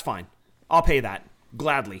 Okay, that's fine. I'll pay that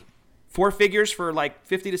gladly. 4 figures for like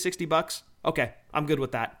 $50 to $60. Okay, I'm good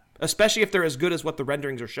with that. Especially if they're as good as what the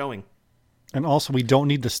renderings are showing. And also, we don't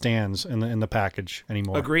need the stands in the package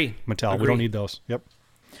anymore. Agree. Mattel, we don't need those. Yep.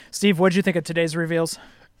 Steve, what did you think of today's reveals?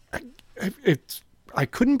 I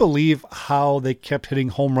couldn't believe how they kept hitting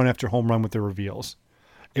home run after home run with their reveals.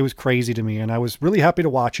 It was crazy to me, and I was really happy to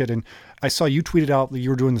watch it. And I saw you tweeted out that you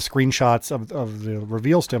were doing the screenshots of the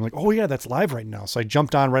reveals to him. Like, oh yeah, that's live right now. So I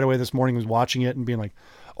jumped on right away this morning, was watching it and being like,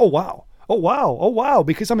 oh wow. Oh, wow.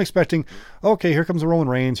 Because I'm expecting, okay, here comes a Roman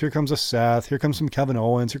Reigns. Here comes a Seth. Here comes some Kevin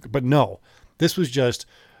Owens. But no, this was just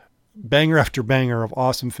banger after banger of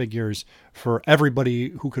awesome figures for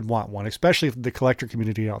everybody who could want one, especially the collector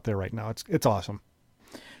community out there right now. It's awesome.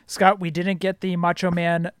 Scott, we didn't get the Macho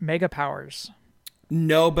Man Mega Powers.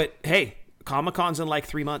 No, but hey, Comic-Con's in like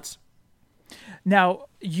 3 months. Now,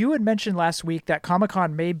 you had mentioned last week that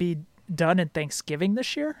Comic-Con may be done in Thanksgiving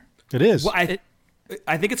this year. It is. Well,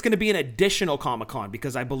 I think it's going to be an additional Comic-Con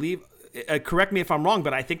because I believe, correct me if I'm wrong,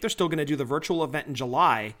 but I think they're still going to do the virtual event in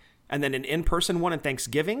July and then an in-person one in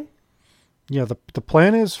Thanksgiving. Yeah, the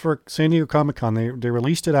plan is for San Diego Comic-Con, they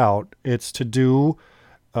released it out. It's to do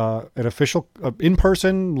an official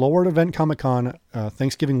in-person lowered event Comic-Con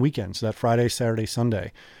Thanksgiving weekend, so that Friday, Saturday,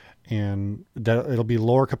 Sunday. And that it'll be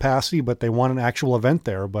lower capacity, but they want an actual event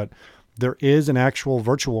there. But there is an actual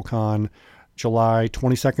virtual con July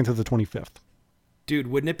 22nd to the 25th. Dude,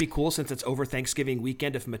 wouldn't it be cool since it's over Thanksgiving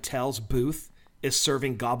weekend if Mattel's booth is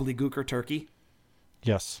serving gobbledygooker turkey?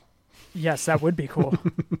 Yes. Yes, that would be cool.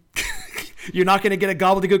 You're not going to get a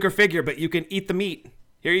gobbledygooker figure, but you can eat the meat.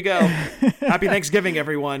 Here you go. Happy Thanksgiving,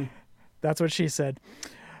 everyone. That's what she said.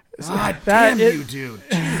 God damn you, dude.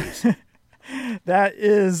 Jeez. That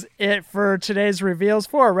is it for today's reveals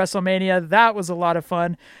for WrestleMania. That was a lot of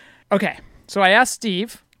fun. Okay, so I asked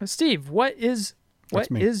Steve, what is What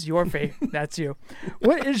is your favorite? That's you.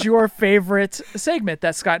 What is your favorite segment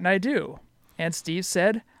that Scott and I do? And Steve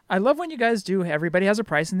said, I love when you guys do Everybody Has a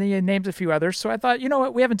Price, and then he named a few others. So I thought, you know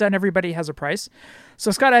what? We haven't done Everybody Has a Price.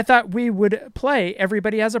 So Scott, I thought we would play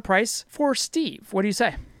Everybody Has a Price for Steve. What do you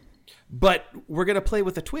say? But we're going to play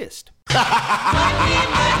with a twist.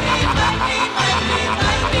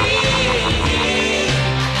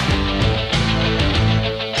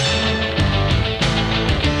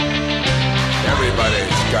 Everybody's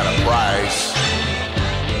got a price.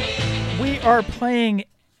 We are playing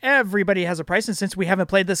Everybody Has a Price, and since we haven't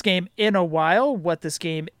played this game in a while, what this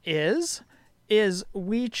game is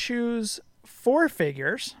we choose 4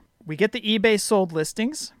 figures. We get the eBay sold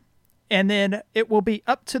listings, and then it will be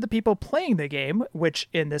up to the people playing the game, which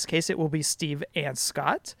in this case it will be Steve and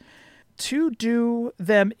Scott, to do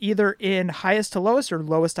them either in highest to lowest or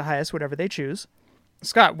lowest to highest, whatever they choose.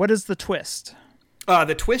 Scott, what is the twist?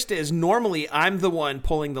 The twist is normally I'm the one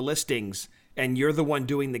pulling the listings and you're the one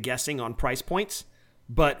doing the guessing on price points,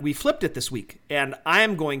 but we flipped it this week and I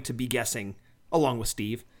am going to be guessing, along with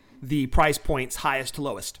Steve, the price points highest to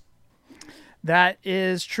lowest. That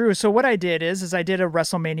is true. So what I did is I did a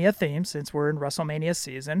WrestleMania theme since we're in WrestleMania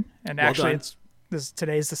season, and well actually done.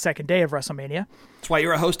 Today's the second day of WrestleMania. That's why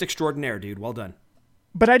you're a host extraordinaire, dude. Well done.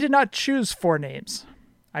 But I did not choose 4 names.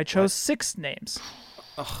 I chose 6 names.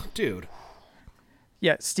 Ugh, dude.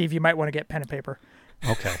 Yeah, Steve, you might want to get pen and paper.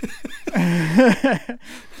 Okay.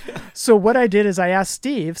 So what I did is I asked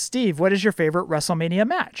Steve, what is your favorite WrestleMania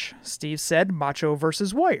match? Steve said Macho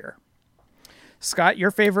versus Warrior. Scott, your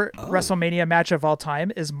favorite WrestleMania match of all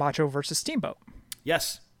time is Macho versus Steamboat.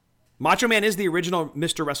 Yes. Macho Man is the original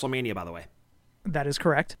Mr. WrestleMania, by the way. That is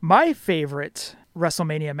correct. My favorite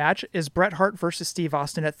WrestleMania match is Bret Hart versus Steve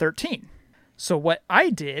Austin at 13. So what I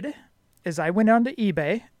did is I went onto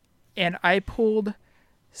eBay and I pulled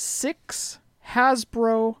 6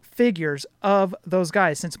 Hasbro figures of those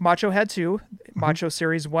guys. Since Macho had 2, Macho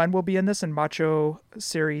Series 1 will be in this, and Macho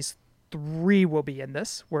Series 3 will be in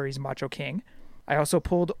this, where he's Macho King. I also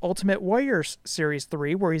pulled Ultimate Warriors Series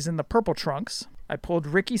 3, where he's in the purple trunks. I pulled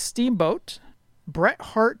Ricky Steamboat, Bret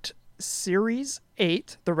Hart Series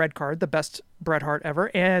 8, the red card, the best Bret Hart ever.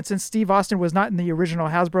 And since Steve Austin was not in the original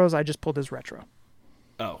Hasbros, I just pulled his retro.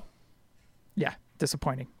 Oh. Yeah,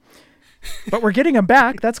 disappointing. But we're getting him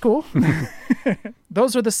back. That's cool.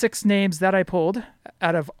 Those are the 6 names that I pulled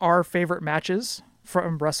out of our favorite matches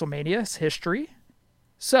from WrestleMania's history.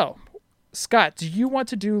 So, Scott, do you want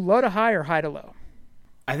to do low to high or high to low?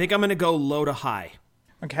 I think I'm going to go low to high.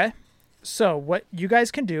 Okay. So what you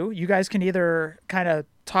guys can do, you guys can either kind of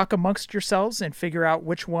talk amongst yourselves and figure out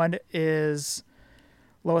which one is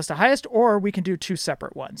lowest to highest, or we can do 2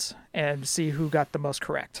 separate ones and see who got the most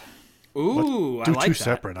correct. Ooh, I do like 2 that.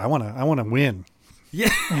 separate. I want to win. Yeah,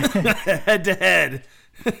 head to head.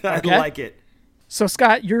 I Okay. like it. So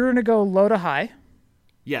Scott, you're going to go low to high.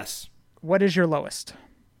 Yes. What is your lowest?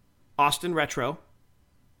 Austin Retro.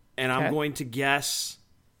 And I'm Okay. going to guess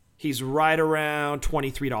he's right around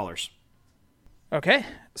 $23. Okay.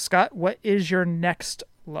 Scott, what is your next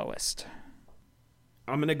lowest?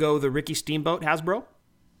 I'm going to go the Ricky Steamboat Hasbro.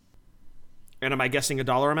 And am I guessing a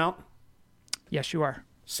dollar amount? Yes, you are.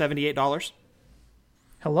 $78.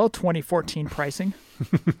 Hello, 2014 pricing.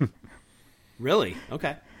 Really?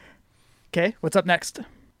 Okay. Okay, what's up next?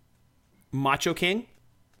 Macho King,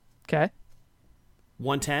 Okay.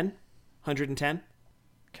 110.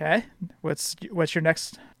 Okay. What's your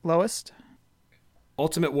next lowest?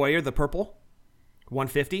 Ultimate Warrior, the purple,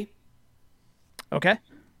 150. Okay.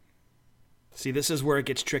 See, this is where it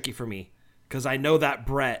gets tricky for me, because I know that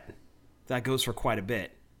Brett, that goes for quite a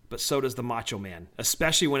bit, but so does the Macho Man,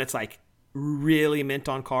 especially when it's like really mint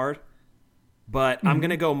on card. But I'm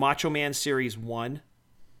going to go Macho Man Series 1,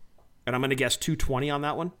 and I'm going to guess 220 on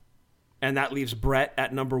that one. And that leaves Brett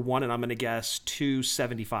at number 1, and I'm going to guess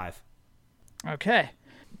 275. Okay.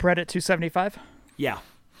 Brett at 275. Yeah.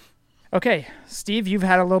 Okay, Steve, you've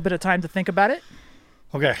had a little bit of time to think about it.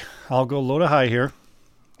 Okay, I'll go low to high here.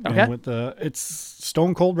 Okay. And with it's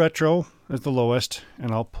Stone Cold Retro is the lowest,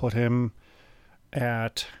 and I'll put him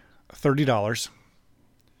at $30.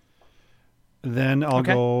 Then I'll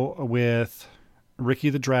go with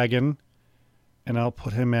Ricky the Dragon, and I'll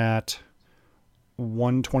put him at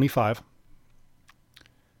 $125.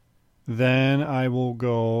 Then I will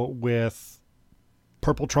go with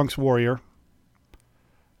Purple Trunks Warrior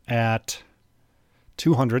at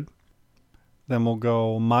 $200. Then we'll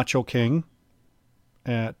go Macho King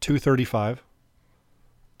at $235.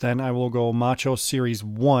 Then I will go Macho Series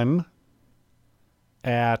 1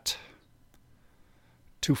 at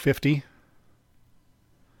 $250.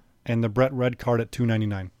 And the Brett Red card at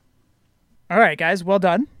 $299. All right, guys. Well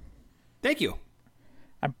done. Thank you.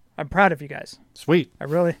 I'm proud of you guys. Sweet. I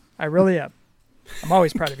really am. I'm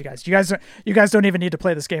always proud of you guys. You guys don't even need to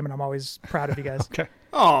play this game, and I'm always proud of you guys. Okay.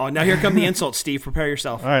 Oh, now here come the insults, Steve. Prepare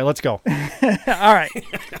yourself. All right, let's go. All right.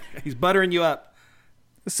 He's buttering you up.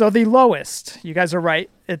 So the lowest, you guys are right,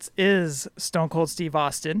 it is Stone Cold Steve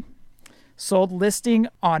Austin. Sold listing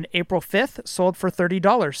on April 5th, sold for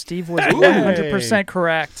 $30. Steve was 100%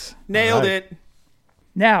 correct. Nailed it.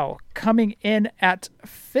 Now, coming in at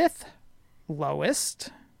fifth lowest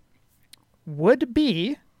would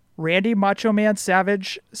be Randy Macho Man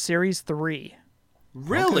Savage Series 3.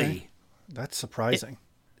 Really? Okay. That's surprising.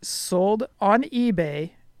 Sold on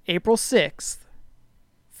eBay April 6th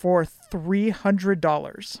for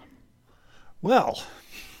 $300. Well,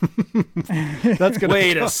 that's gonna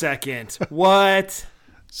wait a second. What?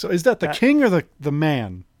 So is that the king or the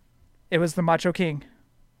man? It was the Macho King.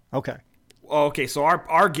 Okay. Okay, so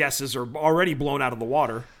our guesses are already blown out of the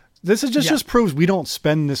water. This is just proves we don't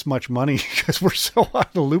spend this much money because we're so out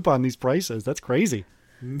of the loop on these prices. That's crazy.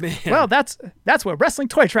 Man. Well, that's what Wrestling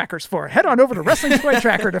Toy Tracker's for. Head on over to Wrestling Toy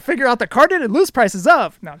Tracker to figure out the carded and loose prices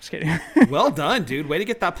of. No, I'm just kidding. Well done, dude. Way to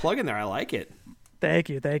get that plug in there. I like it. Thank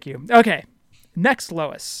you. Okay, next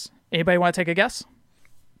lowest. Anybody want to take a guess?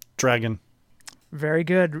 Dragon. Very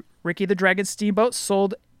good. Ricky the Dragon Steamboat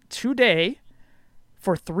sold today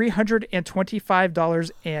for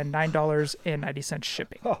 $325 and $9.90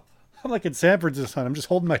 shipping. Oh, I'm like in Sanford's this time. I'm just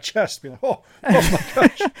holding my chest. Being like, oh my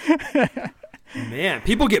gosh. Man,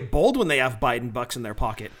 people get bold when they have Biden bucks in their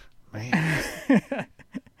pocket. Man.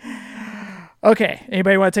 Okay,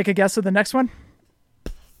 anybody want to take a guess of the next one?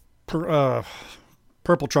 Purple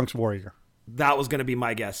Trunks Warrior. That was going to be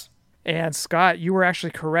my guess. And Scott, you were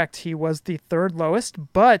actually correct. He was the third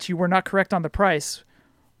lowest, but you were not correct on the price.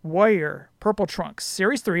 Warrior, Purple Trunks,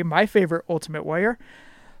 Series 3, my favorite Ultimate Warrior,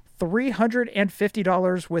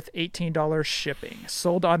 $350 with $18 shipping.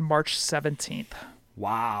 Sold on March 17th.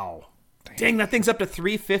 Wow. Dang, that thing's up to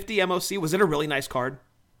 $350 MOC. Was it a really nice card?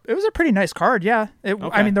 It was a pretty nice card, yeah. Okay.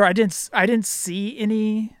 I mean, I didn't see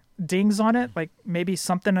any dings on it, like maybe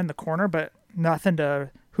something in the corner, but nothing to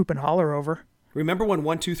hoop and holler over. Remember when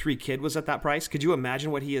 123 Kid was at that price? Could you imagine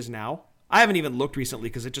what he is now? I haven't even looked recently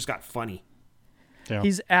because it just got funny. Yeah.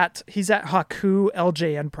 He's at Haku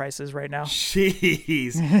LJN prices right now.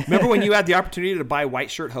 Jeez. Remember when you had the opportunity to buy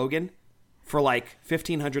White Shirt Hogan for like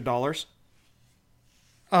 $1,500?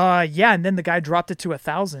 Yeah, and then the guy dropped it to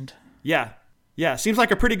 $1,000. Yeah. Seems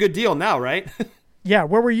like a pretty good deal now, right? Yeah,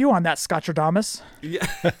 where were you on that, Scotchadamus? Yeah.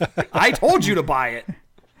 I told you to buy it.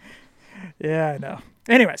 Yeah, I know.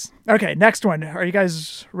 Anyways, okay, next one. Are you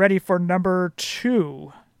guys ready for number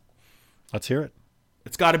 2? Let's hear it.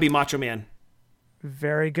 It's got to be Macho Man.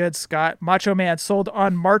 Very good, Scott. Macho Man sold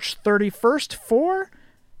on March 31st for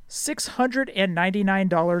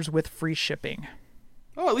 $699 with free shipping.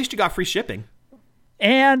 Oh, at least you got free shipping.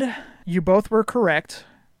 And you both were correct.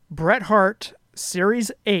 Bret Hart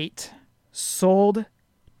Series 8 sold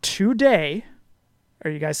today.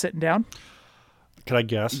 Are you guys sitting down? Can I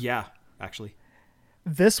guess? Yeah, actually.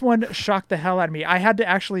 This one shocked the hell out of me. I had to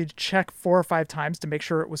actually check 4 or 5 times to make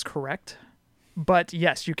sure it was correct. But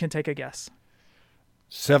yes, you can take a guess.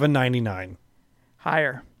 $7.99.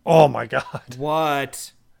 Higher. Oh my God.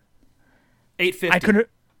 What? $8.50. I couldn't.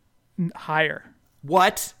 Higher.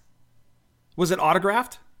 What? Was it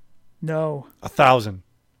autographed? No. $1,000.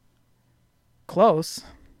 Close.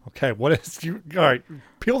 Okay, what is you? All right,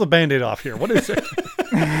 peel the Band-Aid off here. What is it?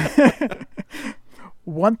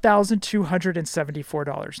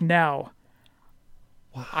 $1,274. Now,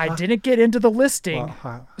 I didn't get into the listing,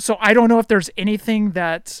 so I don't know if there's anything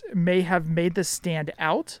that may have made this stand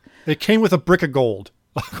out. It came with a brick of gold.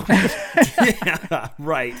 Yeah,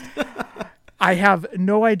 right. I have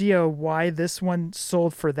no idea why this one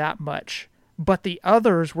sold for that much, but the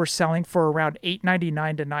others were selling for around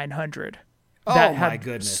 $899 to $900. That my had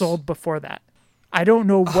goodness. sold before that. I don't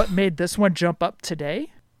know what made this one jump up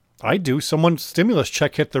today. I do. Someone's stimulus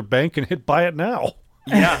check hit their bank and hit buy it now.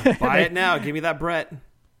 Yeah, buy it now. Give me that Brett.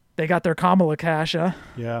 They got their Kamala cash, huh?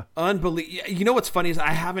 Yeah. Unbelievable. You know what's funny is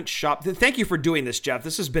I haven't shopped. Thank you for doing this, Jeff.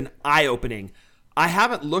 This has been eye-opening. I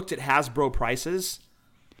haven't looked at Hasbro prices.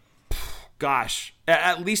 Gosh,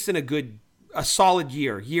 at least in a solid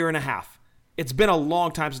year and a half. It's been a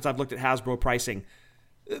long time since I've looked at Hasbro pricing.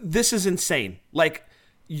 This is insane. Like,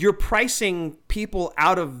 you're pricing people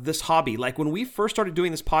out of this hobby. Like, when we first started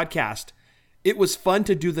doing this podcast, it was fun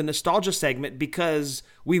to do the nostalgia segment because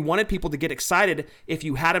we wanted people to get excited. If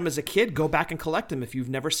you had them as a kid, go back and collect them. If you've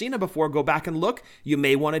never seen them before, go back and look. You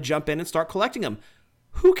may want to jump in and start collecting them.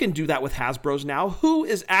 Who can do that with Hasbro's now? Who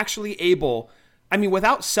is actually able I mean,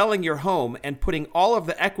 without selling your home and putting all of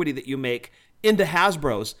the equity that you make into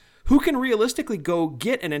Hasbro's, who can realistically go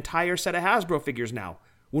get an entire set of Hasbro figures now?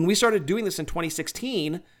 When we started doing this in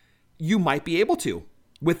 2016, you might be able to.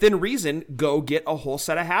 Within reason, go get a whole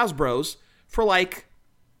set of Hasbro's for like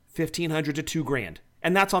 $1,500 to $2,000.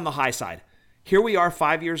 And that's on the high side. Here we are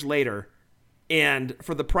 5 years later, and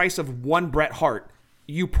for the price of one Bret Hart,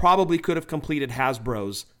 you probably could have completed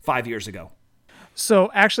Hasbro's 5 years ago.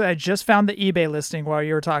 So actually, I just found the eBay listing while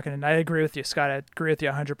you were talking, and I agree with you, Scott. I agree with you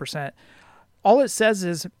 100%. All it says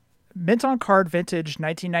is mint on card vintage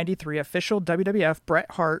 1993 official WWF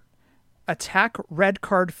Bret Hart Attack red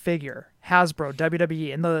card figure, Hasbro,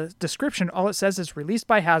 WWE. In the description, all it says is released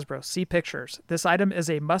by Hasbro. See pictures. This item is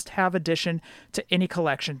a must-have addition to any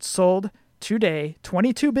collection. Sold today,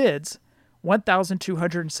 22 bids,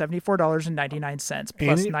 $1,274.99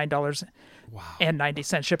 plus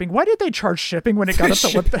 $9.90 shipping. Why did they charge shipping when it got up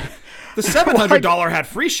to what the $700 had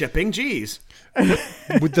free shipping? Jeez.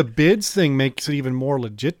 With the bids thing makes it even more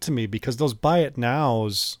legit to me because those buy it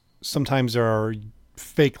nows sometimes are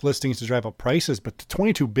fake listings to drive up prices, but the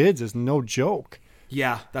 22 bids is no joke.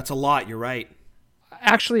 Yeah, that's a lot. You're right.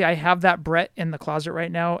 Actually, I have that Bret in the closet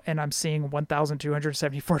right now, and I'm seeing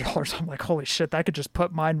 $1,274. I'm like, holy shit, that could just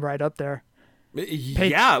put mine right up there.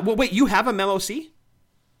 Yeah. Well, wait, you have a MOC?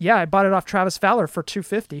 Yeah, I bought it off Travis Fowler for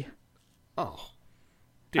 $250. Oh.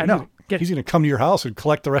 Dude, I know. He's going to come to your house and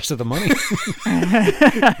collect the rest of the money.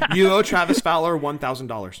 You owe Travis Fowler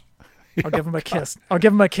 $1,000. I'll give him a kiss. I'll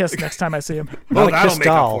give him a kiss next time I see him. Not a that'll kiss make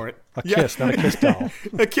doll. up for it. A kiss, not a kiss doll.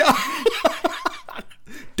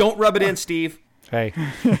 Don't rub it in, Steve. Hey.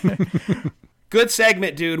 Good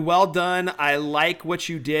segment, dude. Well done. I like what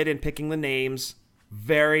you did in picking the names.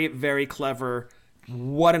 Very, very clever.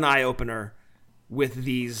 What an eye-opener with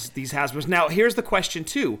these Hasbro's. Now, here's the question,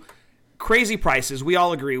 too. Crazy prices. We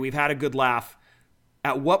all agree. We've had a good laugh.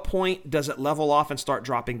 At what point does it level off and start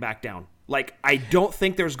dropping back down? Like, I don't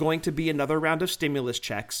think there's going to be another round of stimulus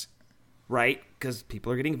checks, right? Because people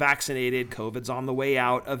are getting vaccinated. COVID's on the way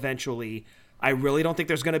out eventually. I really don't think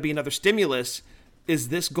there's going to be another stimulus. Is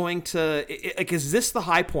this going to, is this the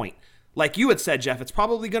high point? Like you had said, Jeff, it's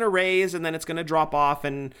probably going to raise and then it's going to drop off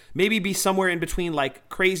and maybe be somewhere in between like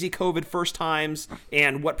crazy COVID first times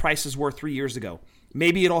and what prices were 3 years ago.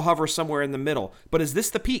 Maybe it'll hover somewhere in the middle. But is this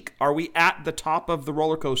the peak? Are we at the top of the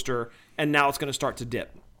roller coaster and now it's going to start to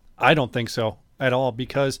dip? I don't think so at all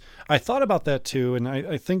because I thought about that too. And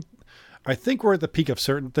I think we're at the peak of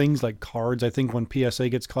certain things like cards. I think when PSA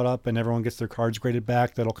gets caught up and everyone gets their cards graded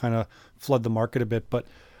back, that'll kind of flood the market a bit. But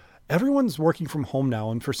everyone's working from home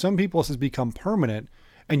now. And for some people, this has become permanent.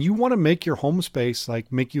 And you want to make your home space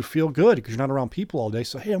like make you feel good because you're not around people all day.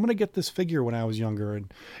 So, hey, I'm going to get this figure when I was younger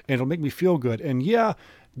and it'll make me feel good. And yeah,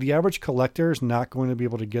 the average collector is not going to be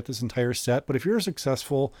able to get this entire set. But if you're a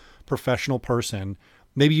successful professional person,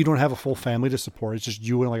 maybe you don't have a full family to support. It's just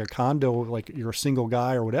you in like a condo, like you're a single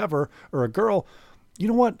guy or whatever, or a girl. You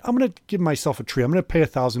know what? I'm going to give myself a treat. I'm going to pay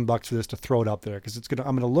 $1,000 for this to throw it up there because I'm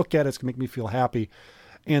going to look at it. It's going to make me feel happy.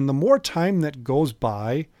 And the more time that goes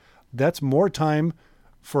by, that's more time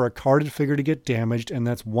for a carded figure to get damaged, and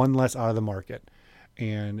that's one less out of the market.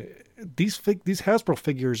 And these Hasbro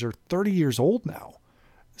figures are 30 years old now.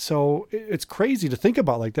 So it's crazy to think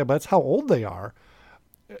about like that, but that's how old they are.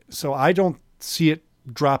 So I don't see it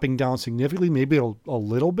dropping down significantly, maybe a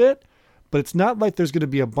little bit, but it's not like there's going to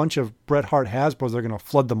be a bunch of Bret Hart Hasbros that are going to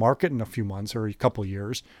flood the market in a few months or a couple of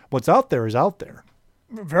years. What's out there is out there.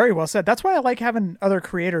 Very well said. That's why I like having other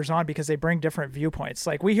creators on because they bring different viewpoints.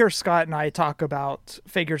 Like we hear Scott and I talk about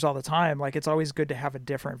figures all the time. Like it's always good to have a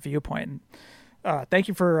different viewpoint. Thank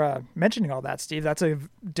you for mentioning all that, Steve. That's a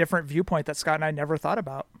different viewpoint that Scott and I never thought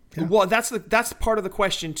about. Yeah. Well, that's part of the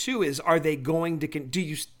question too. Is are they going to? Do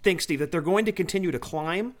you think, Steve, that they're going to continue to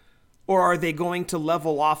climb, or are they going to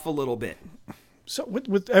level off a little bit? So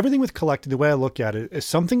with everything with collecting, the way I look at it is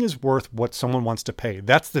something is worth what someone wants to pay.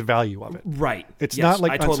 That's the value of it. Right. It's yes, not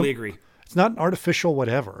like I totally agree. It's not an artificial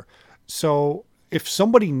whatever. So if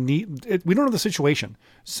somebody we don't know the situation.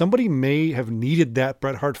 Somebody may have needed that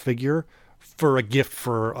Bret Hart figure for a gift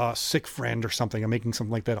for a sick friend or something. I'm making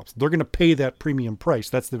something like that up. So they're going to pay that premium price.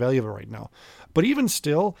 That's the value of it right now. But even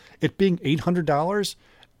still, it being $800,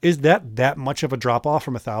 is that much of a drop off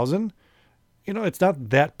from $1,000? You know, it's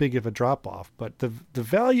not that big of a drop off, but the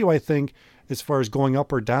value, I think, as far as going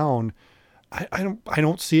up or down, I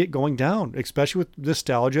don't see it going down, especially with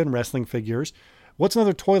nostalgia and wrestling figures. What's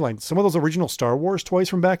another toy line? Some of those original Star Wars toys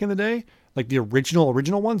from back in the day, like the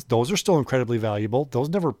original ones, those are still incredibly valuable. Those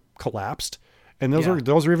never collapsed, and those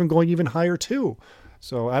are even going even higher too.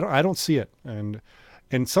 So I don't see it,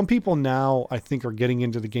 and some people now I think are getting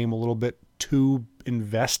into the game a little bit to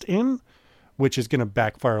invest in, which is going to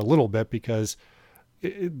backfire a little bit because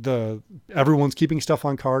everyone's keeping stuff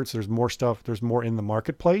on cards. There's more stuff. There's more in the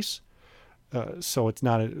marketplace. So it's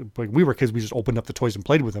not like we were kids. We just opened up the toys and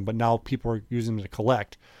played with them, but now people are using them to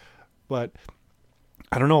collect. But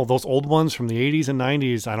I don't know, those old ones from the 80s and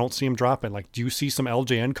 90s, I don't see them dropping. Like, do you see some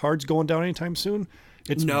LJN cards going down anytime soon?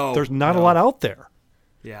 There's not a lot out there.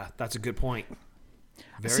 Yeah, that's a good point.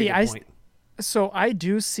 Very good point. So I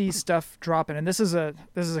do see stuff dropping, and this is a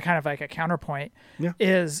kind of like a counterpoint. Yeah.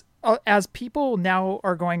 Is as people now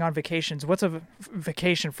are going on vacations, what's a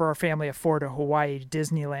vacation for our family of four to Hawaii,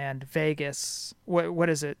 Disneyland, Vegas? What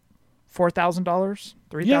is it? $4,000?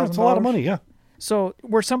 $3,000? Yeah, it's a lot of money. Yeah. So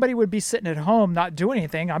where somebody would be sitting at home not doing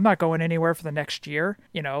anything, I'm not going anywhere for the next year.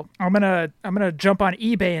 You know, I'm gonna jump on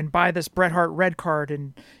eBay and buy this Bret Hart red card,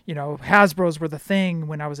 and you know, Hasbro's were the thing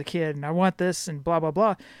when I was a kid, and I want this and blah blah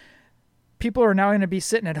blah. People are now going to be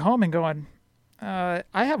sitting at home and going, I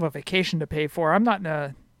have a vacation to pay for. I'm not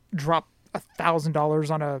gonna drop $1,000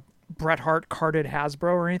 on a Bret Hart carded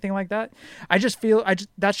Hasbro or anything like that. I just feel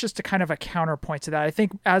that's just a kind of a counterpoint to that. I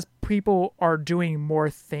think as people are doing more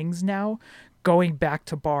things now, going back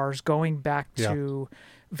to bars, going back to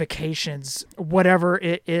vacations, whatever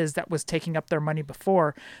it is that was taking up their money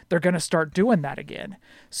before, they're going to start doing that again.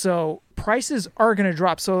 So prices are going to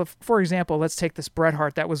drop. So if, for example, let's take this Bret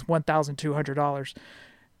Hart that was $1,200.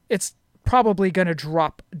 It's probably going to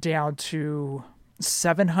drop down to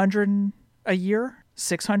 $700 a year,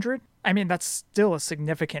 $600. I mean, that's still a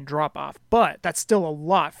significant drop off, but that's still a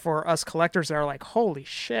lot for us collectors that are like, holy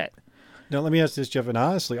shit. Now, let me ask this, Jeff, and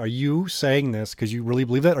honestly, are you saying this because you really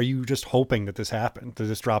believe that? Or are you just hoping that this happens, that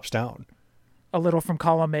this drops down? A little from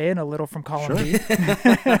column A and a little from column B.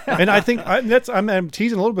 And I think I'm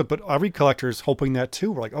teasing a little bit, but every collector is hoping that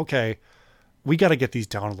too. We're like, okay, we got to get these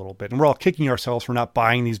down a little bit. And we're all kicking ourselves for not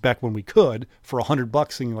buying these back when we could for $100,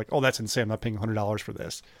 thinking like, oh, that's insane. I'm not paying $100 for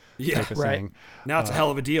this. Yeah, right. Thing. Now it's a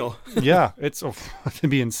hell of a deal. Yeah, it'd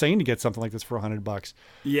be insane to get something like this for $100.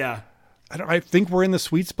 Yeah. I think we're in the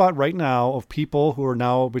sweet spot right now of people who are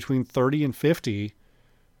now between 30 and 50,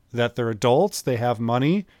 that they're adults, they have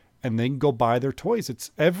money, and they can go buy their toys.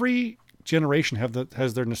 It's every generation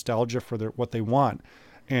has their nostalgia for what they want.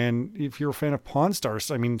 And if you're a fan of Pawn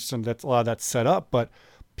Stars, I mean, that's a lot of that's set up, but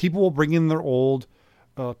people will bring in their old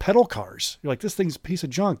pedal cars. You're like, this thing's a piece of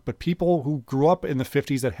junk, but people who grew up in the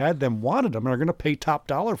 50s that had them wanted them and are going to pay top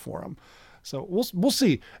dollar for them. So we'll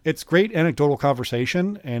see. It's great anecdotal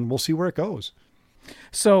conversation, and we'll see where it goes.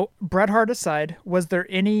 So Bret Hart aside, was there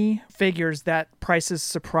any figures that prices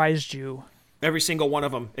surprised you? Every single one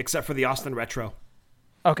of them, except for the Austin Retro.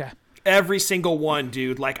 Okay. Every single one,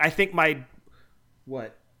 dude. Like, I think my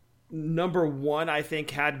number one, I think,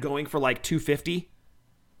 had going for like $250.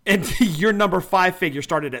 And your number 5 figure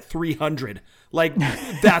started at $300. Like,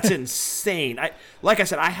 that's insane. Like I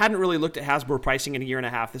said, I hadn't really looked at Hasbro pricing in a year and a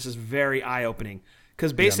half. This is very eye-opening.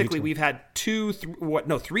 Because basically we've had 3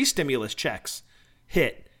 stimulus checks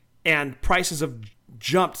hit, and prices have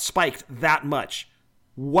spiked that much.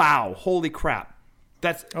 Wow. Holy crap.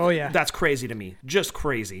 That's crazy to me. Just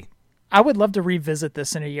crazy. I would love to revisit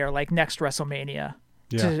this in a year, like next WrestleMania.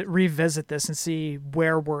 To revisit this and see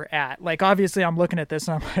where we're at. Like, obviously I'm looking at this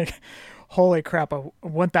and I'm like, holy crap,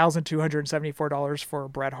 $1,274 for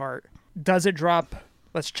Bret Hart. Does it drop?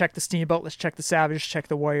 Let's check the Steamboat. Let's check the Savage. Check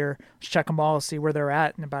the Warrior. Let's check them all. See where they're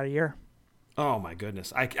at in about a year. Oh my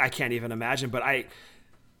goodness. I can't even imagine, but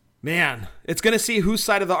man, it's going to see whose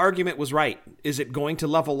side of the argument was right. Is it going to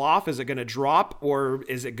level off? Is it going to drop? Or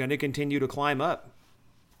is it going to continue to climb up?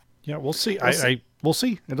 Yeah, we'll see. We'll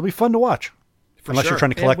see. It'll be fun to watch. Unless you're trying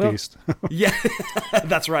to collect these. Yeah,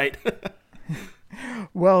 that's right.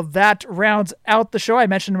 Well, that rounds out the show. I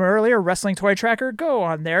mentioned them earlier, Wrestling Toy Tracker. Go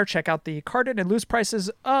on there. Check out the carded and loose prices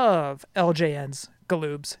of LJNs,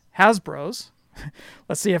 Galoobs, Hasbros.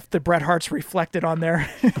 Let's see if the Bret Hart's reflected on there.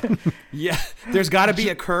 Yeah, there's got to be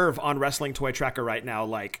a curve on Wrestling Toy Tracker right now,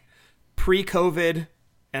 like pre-COVID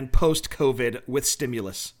and post-COVID with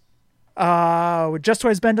stimulus. With Just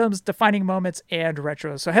Toys, Bendems, Defining Moments, and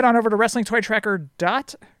Retros. So head on over to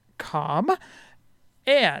WrestlingToyTracker.com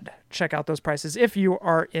and check out those prices if you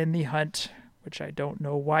are in the hunt, which I don't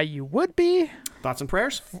know why you would be. Thoughts and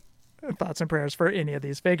prayers? Thoughts and prayers for any of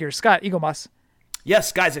these figures. Scott, Eagle Moss.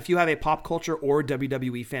 Yes, guys, if you have a pop culture or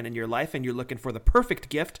WWE fan in your life and you're looking for the perfect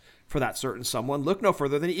gift for that certain someone, look no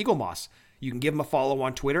further than Eagle Moss. You can give them a follow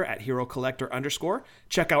on Twitter at HeroCollector_.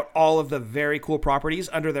 Check out all of the very cool properties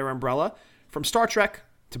under their umbrella, from Star Trek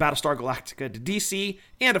to Battlestar Galactica to DC,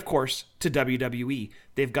 and of course to WWE.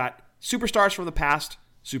 They've got superstars from the past,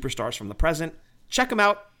 superstars from the present. Check them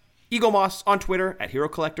out. Eagle Moss on Twitter at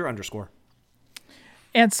HeroCollector_.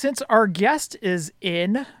 And since our guest is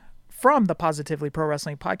in from the Positively Pro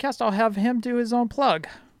Wrestling podcast, I'll have him do his own plug.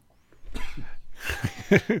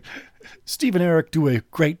 Steve and Eric do a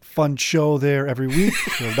great, fun show there every week.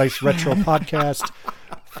 A nice retro podcast.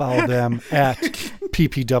 Follow them at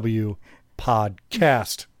PPW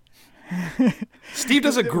Podcast. Steve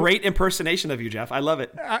does a great impersonation of you, Jeff. I love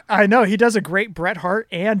it. I know. He does a great Bret Hart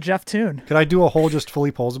and Jeff Toon. Could I do a whole just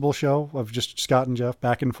fully posable show of just Scott and Jeff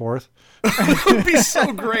back and forth? It would be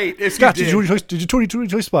so great. If Scott, you did you do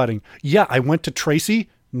toy spotting? Yeah, I went to Tracy.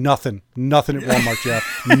 Nothing at Walmart,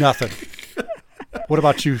 Jeff. Nothing. What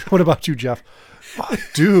about you, Jeff? Oh,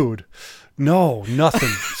 dude, no, nothing.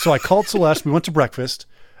 So I called Celeste. We went to breakfast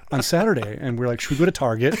on Saturday, and we were like, should we go to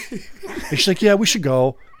Target? And she's like, yeah, we should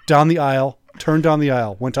go. Down the aisle, turned down the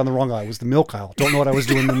aisle, went down the wrong aisle. It was the milk aisle. Don't know what I was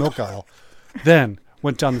doing in the milk aisle. Then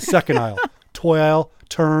went down the second aisle, toy aisle,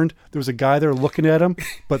 turned. There was a guy there looking at him,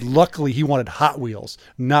 but luckily he wanted Hot Wheels,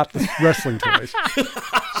 not the wrestling toys.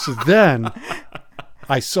 So then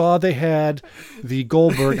I saw they had the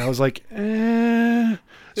Goldberg. I was like,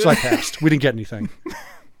 So I passed. We didn't get anything.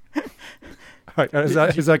 All right, is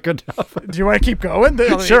that good enough? Do you want to keep going?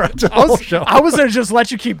 Sure. I was going to just let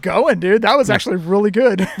you keep going, dude. That was actually really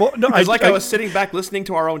good. Well, no, it's like I was sitting back listening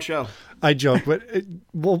to our own show. I joke, but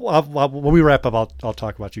when we wrap up, I'll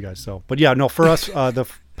talk about you guys. So, but yeah, no, for us, the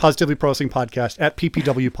Positively Pro Wrestling Podcast at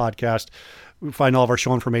PPW Podcast. We find all of our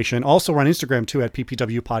show information. Also, we're on Instagram too at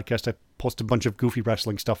PPW Podcast. I post a bunch of goofy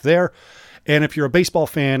wrestling stuff there. And if you're a baseball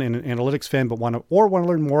fan and an analytics fan, but want to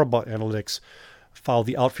learn more about analytics, follow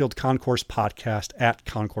the Outfield Concourse Podcast at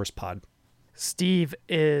Concourse Pod. Steve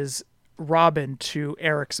is Robin to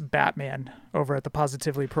Eric's Batman over at the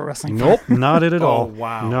Positively Pro Wrestling. Nope, not it at all. Oh,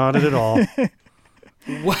 wow. Not it at all.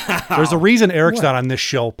 Wow. There's a reason Eric's not on this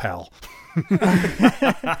show, pal.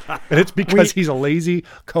 And it's because he's a lazy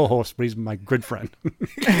co-host, but he's my good friend.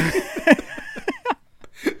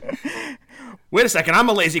 Wait a second, I'm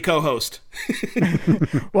a lazy co-host.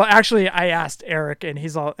 Well, actually, I asked Eric, and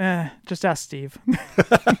he's all, just ask Steve.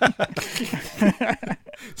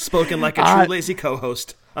 Spoken like a true lazy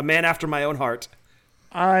co-host, a man after my own heart.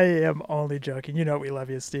 I am only joking. You know we love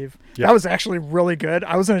you, Steve. Yeah. That was actually really good.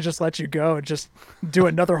 I was going to just let you go and just do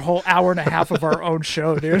another whole hour and a half of our own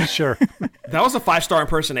show, dude. Sure. That was a 5-star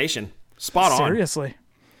impersonation. Spot on. Seriously.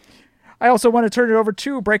 I also want to turn it over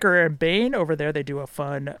to Breaker and Bane. Over there, they do a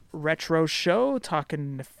fun retro show,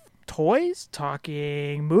 talking toys,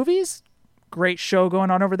 talking movies. Great show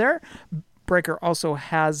going on over there. Breaker also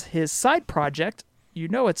has his side project. You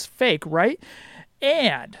know it's fake, right?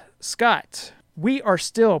 And Scott, we are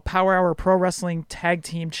still Power Hour Pro Wrestling Tag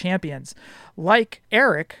Team Champions. Like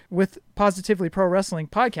Eric with Positively Pro Wrestling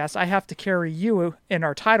Podcast, I have to carry you in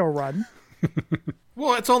our title run.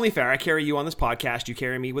 Well, it's only fair. I carry you on this podcast. You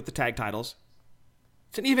carry me with the tag titles.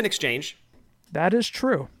 It's an even exchange. That is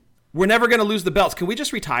true. We're never going to lose the belts. Can we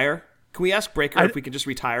just retire? Can we ask Breaker if we can just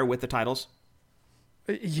retire with the titles?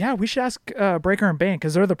 Yeah, we should ask Breaker and Bane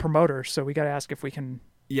because they're the promoters, so we got to ask if we can.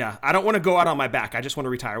 Yeah, I don't want to go out on my back. I just want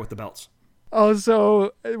to retire with the belts.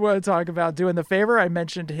 Also, I want to talk about doing the favor. I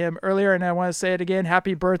mentioned him earlier, and I want to say it again.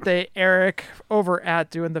 Happy birthday, Eric, over at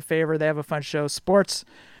Doing the Favor. They have a fun show, sports,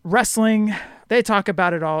 wrestling. They talk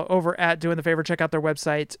about it all over at Doing the Favor. Check out their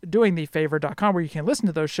website, doingthefavor.com, where you can listen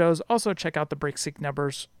to those shows. Also, check out the break sync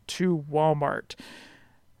numbers to Walmart.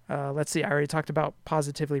 Let's see. I already talked about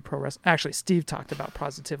Positively Pro Wrestling. Actually, Steve talked about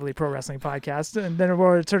Positively Pro Wrestling Podcast. And then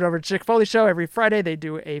we'll turn it over to Chick Foley Show. Every Friday, they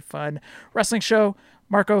do a fun wrestling show.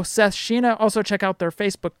 Marco, Seth, Sheena. Also, check out their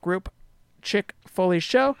Facebook group, Chick Foley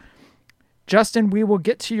Show. Justin, we will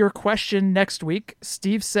get to your question next week.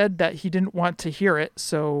 Steve said that he didn't want to hear it,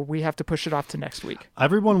 so we have to push it off to next week.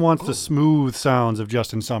 Everyone wants the smooth sounds of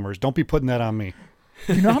Justin Summers. Don't be putting that on me.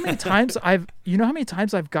 You know how many times I've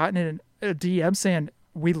gotten in a DM saying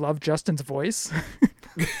we love Justin's voice?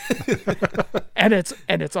 and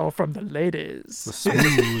it's all from the ladies. The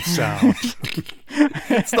smooth sound.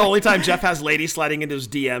 It's the only time Jeff has ladies sliding into his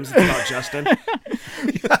DMs. It's about Justin.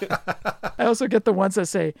 I also get the ones that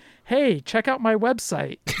say, hey, check out my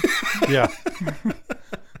website. Yeah.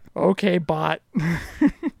 Okay, bot.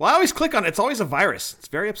 Well, I always click on it. It's always a virus. It's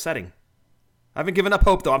very upsetting. I haven't given up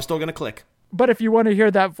hope, though. I'm still going to click. But if you want to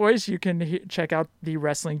hear that voice, you can check out the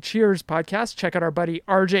Wrestling Cheers podcast. Check out our buddy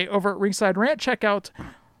RJ over at Ringside Rant. Check out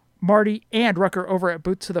Marty and Rucker over at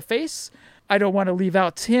Boot to the Face. I don't want to leave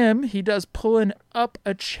out Tim. He does Pulling Up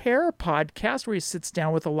a Chair podcast where he sits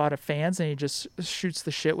down with a lot of fans and he just shoots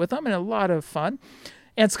the shit with them, and a lot of fun.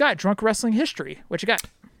 And Scott, Drunk Wrestling History. What you got?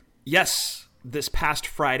 Yes. This past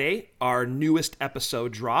Friday, our newest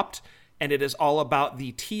episode dropped, and it is all about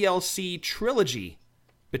the TLC trilogy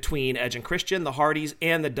between Edge and Christian, the Hardys,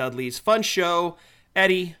 and the Dudleys. Fun show.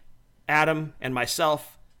 Eddie, Adam, and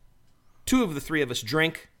myself. 2 of the 3 of us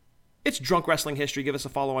drink. It's Drunk Wrestling History. Give us a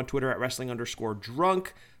follow on Twitter at wrestling_drunk.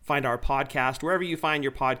 Find our podcast wherever you find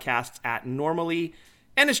your podcasts at normally.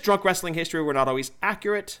 And it's Drunk Wrestling History. We're not always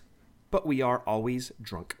accurate, but we are always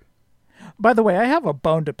drunk. By the way, I have a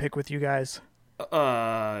bone to pick with you guys.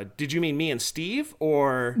 Did you mean me and Steve,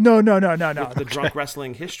 or No. the Drunk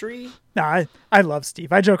Wrestling History? No, I love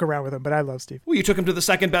Steve. I joke around with him, but I love Steve. Well, you took him to the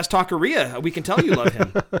second best taqueria. We can tell you love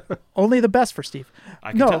him. Only the best for Steve.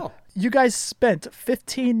 I can tell. You guys spent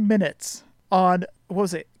 15 minutes on, what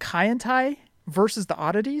was it, Kai and Tai versus the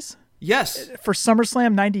Oddities? Yes. For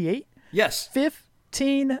SummerSlam 98? Yes.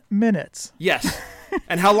 15 minutes. Yes.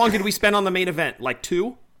 And how long did we spend on the main event? Like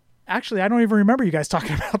 2? Actually, I don't even remember you guys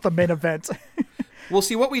talking about the main event. Well,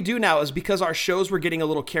 see, what we do now is because our shows were getting a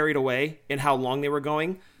little carried away in how long they were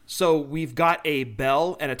going, so we've got a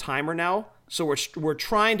bell and a timer now, so we're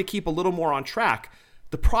trying to keep a little more on track.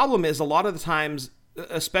 The problem is a lot of the times,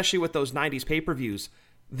 especially with those 90s pay-per-views,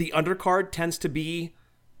 the undercard tends to be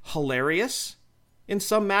hilarious in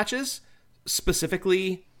some matches,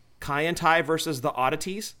 specifically Kai and Tai versus the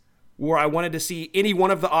Oddities, where I wanted to see any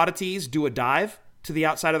one of the Oddities do a dive to the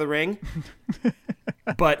outside of the ring,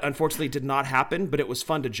 but unfortunately did not happen, but it was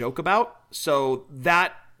fun to joke about. So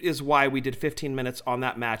that is why we did 15 minutes on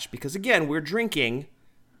that match, because again, we're drinking.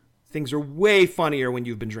 Things are way funnier when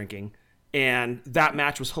you've been drinking, and that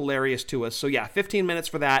match was hilarious to us. So yeah, 15 minutes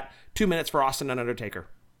for that, 2 minutes for Austin and Undertaker.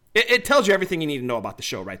 It tells you everything you need to know about the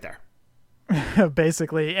show right there.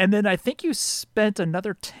 Basically. And then I think you spent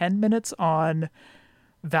another 10 minutes on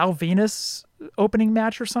Val Venus opening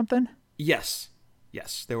match or something. Yes,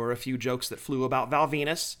 there were a few jokes that flew about Val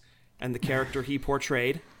Venus and the character he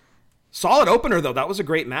portrayed. Solid opener, though. That was a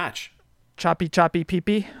great match. Choppy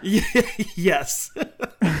pee-pee. Yes. The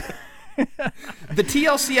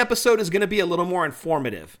TLC episode is going to be a little more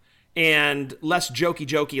informative and less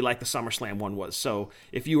jokey like the SummerSlam one was. So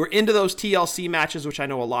if you were into those TLC matches, which I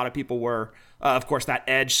know a lot of people were, of course, that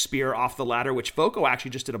Edge spear off the ladder, which Foco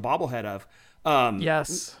actually just did a bobblehead of.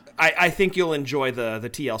 Yes. I think you'll enjoy the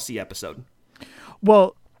TLC episode.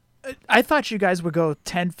 Well, I thought you guys would go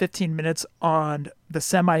 10, 15 minutes on the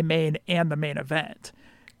semi-main and the main event.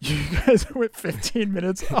 You guys went 15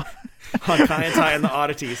 minutes on Kai and Tai and the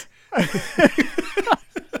Oddities.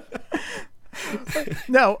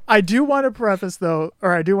 No, I do want to preface, though,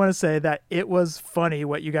 or I do want to say that it was funny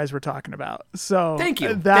what you guys were talking about. So thank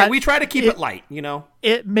you. Yeah, we try to keep it light, you know.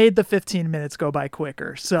 It made the 15 minutes go by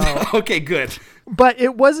quicker. So okay, good. But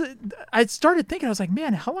it wasn't. I started thinking, I was like,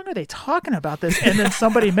 man, how long are they talking about this? And then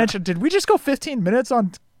somebody mentioned, did we just go 15 minutes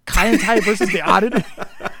on Kai and Tai versus the Oddity?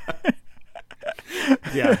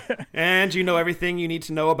 Yeah, and you know everything you need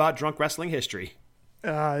to know about Drunk Wrestling History.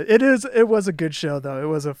 It was a good show, though. It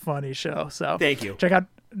was a funny show. So thank you. Check out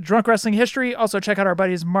Drunk Wrestling History. Also check out our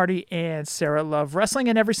buddies Marty and Sarah Love Wrestling.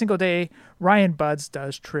 And every single day, Ryan Buds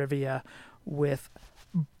does trivia with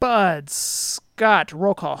Buds. Scott,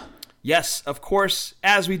 roll call. Yes, of course.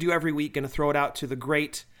 As we do every week, going to throw it out to the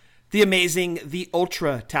great, the amazing, the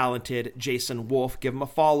ultra talented Jason Wolf. Give him a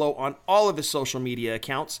follow on all of his social media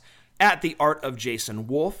accounts at The Art of Jason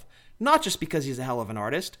Wolf. Not just because he's a hell of an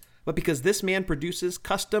artist, but because this man produces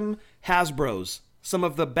custom Hasbros, some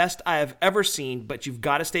of the best I have ever seen, but you've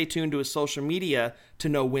got to stay tuned to his social media to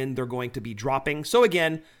know when they're going to be dropping. So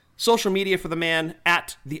again, social media for the man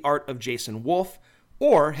at The Art of Jason Wolf,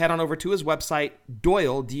 or head on over to his website,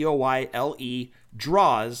 Doyle, Doyle,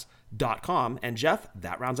 draws.com. And Jeff,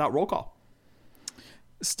 that rounds out roll call.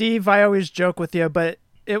 Steve, I always joke with you, but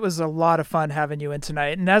it was a lot of fun having you in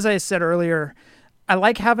tonight. And as I said earlier, I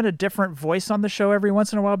like having a different voice on the show every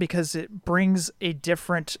once in a while because it brings a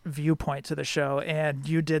different viewpoint to the show, and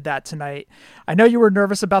you did that tonight. I know you were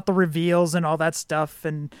nervous about the reveals and all that stuff,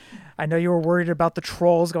 and I know you were worried about the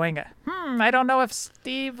trolls going, I don't know if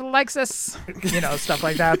Steve likes us, stuff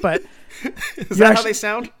like that, but... Is that how they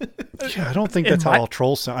sound? Yeah, I don't think that's how all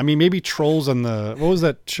trolls sound. I mean, maybe trolls on the... What was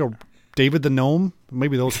that show? David the Gnome?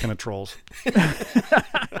 Maybe those kind of trolls.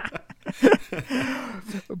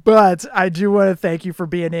 But I do want to thank you for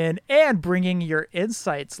being in and bringing your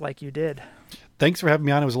insights like you did. Thanks for having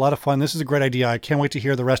me on. It was a lot of fun. This is a great idea. I can't wait to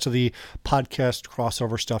hear the rest of the podcast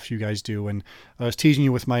crossover stuff you guys do. And I was teasing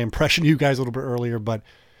you with my impression of you guys a little bit earlier, but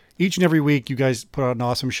each and every week you guys put out an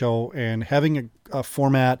awesome show, and having a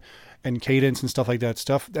format and cadence and stuff like that,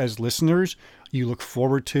 stuff as listeners you look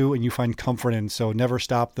forward to and you find comfort in. So never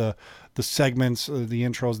stop the segments, the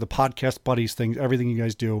intros, the podcast buddies things, everything you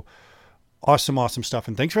guys do. Awesome stuff.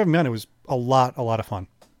 And thanks for having me on. It was a lot of fun.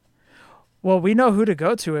 Well, we know who to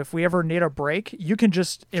go to if we ever need a break. You can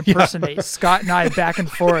just impersonate Scott and I back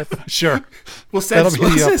and forth. Sure. We'll send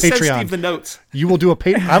Patreon. Steve the notes. You will do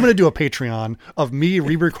I'm going to do a Patreon of me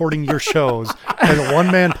re-recording your shows as a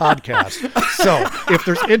one-man podcast. So if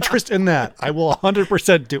there's interest in that, I will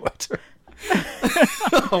 100% do it.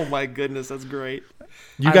 Oh my goodness, that's great.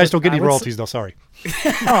 You guys don't get any royalties though. Sorry.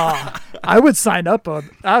 I would sign up on.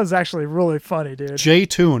 That was actually really funny, dude. J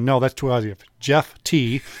Toon. No, that's too easy. Jeff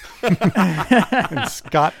T. and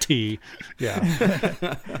Scott T.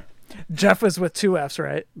 Yeah. Jeff was with 2 F's,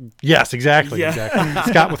 right? Yes, exactly. Yeah.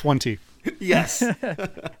 Exactly. Scott with 1 T. Yes.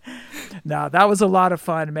 No, that was a lot of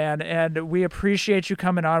fun, man, and we appreciate you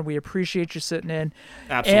coming on. We appreciate you sitting in.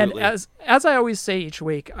 Absolutely. And as I always say each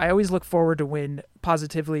week, I always look forward to when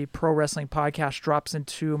Positively Pro Wrestling Podcast drops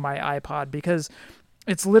into my iPod, because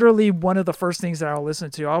it's literally one of the first things that I'll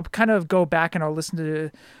listen to. I'll kind of go back and I'll listen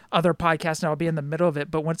to other podcasts and I'll be in the middle of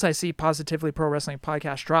it. But once I see Positively Pro Wrestling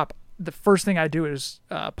Podcast drop, the first thing I do is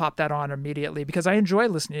pop that on immediately, because I enjoy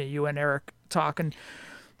listening to you and Eric talk and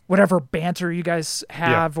whatever banter you guys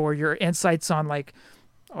have, or your insights on, like,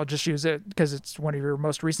 I'll just use it because it's one of your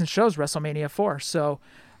most recent shows, WrestleMania 4. So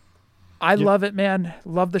I love it, man.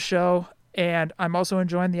 Love the show. And I'm also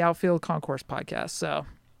enjoying the Outfield Concourse podcast. So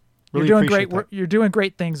Really you're doing great. that. You're doing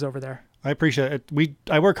great things over there. I appreciate it.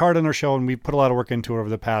 I work hard on our show, and we put a lot of work into it over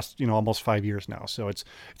the past, almost 5 years now. So it's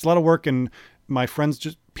a lot of work, and my friends,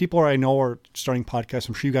 just people I know are starting podcasts.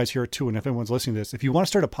 I'm sure you guys hear it too. And if anyone's listening to this, if you want to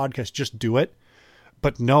start a podcast, just do it.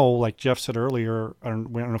 But no, like Jeff said earlier, I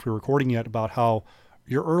don't know if we're recording yet, about how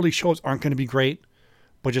your early shows aren't going to be great,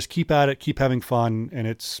 but just keep at it, keep having fun, and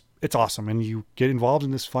it's awesome. And you get involved in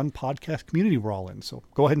this fun podcast community we're all in. So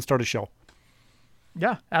go ahead and start a show.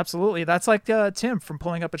 Yeah, absolutely. That's like Tim from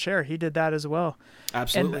Pulling Up a Chair. He did that as well.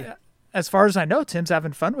 Absolutely. And as far as I know, Tim's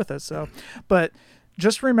having fun with it. So, but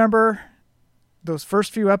just remember, those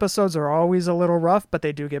first few episodes are always a little rough, but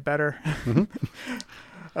they do get better. Mm-hmm.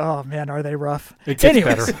 Oh man, are they rough? It gets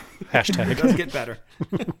better. Hashtag. It does get better.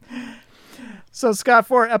 So Scott,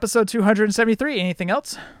 for episode 273, anything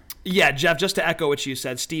else? Yeah, Jeff, just to echo what you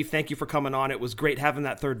said, Steve, thank you for coming on. It was great having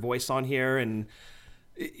that third voice on here, and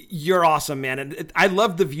you're awesome, man. And I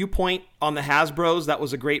loved the viewpoint on the Hasbros. That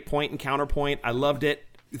was a great point and counterpoint. I loved it.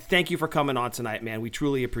 Thank you for coming on tonight, man. We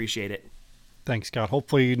truly appreciate it. Thanks, Scott.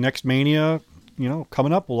 Hopefully next Mania,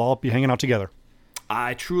 coming up, we'll all be hanging out together.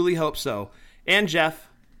 I truly hope so. And Jeff,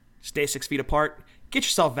 stay 6 feet apart, get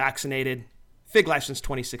yourself vaccinated, Fig Life since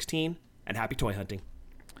 2016, and happy toy hunting.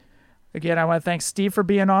 Again, I want to thank Steve for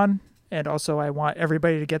being on, and also I want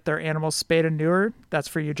everybody to get their animals spayed and neutered. That's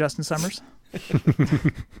for you, Justin Summers.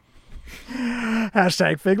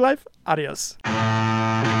 Hashtag Fig Life. Adios.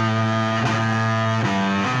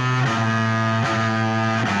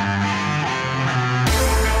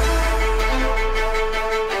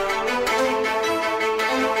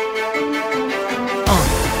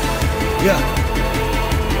 Yeah.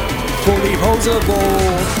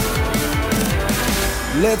 Fullyposeable.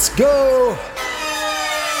 Let's go.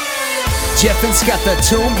 Jeff and Scott, the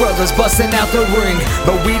Toon Brothers, busting out the ring,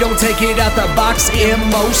 but we don't take it out the box.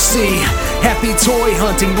 MOC. Happy toy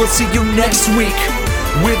hunting. We'll see you next week.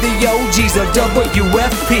 We're the OGs of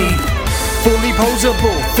WFP.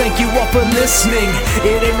 Fullyposeable, thank you all for listening.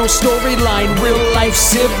 It ain't no storyline, real life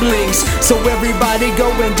siblings. So everybody go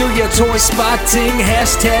and do your toy spotting.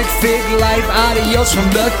 Hashtag Fig Life, adios from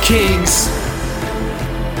the Kings.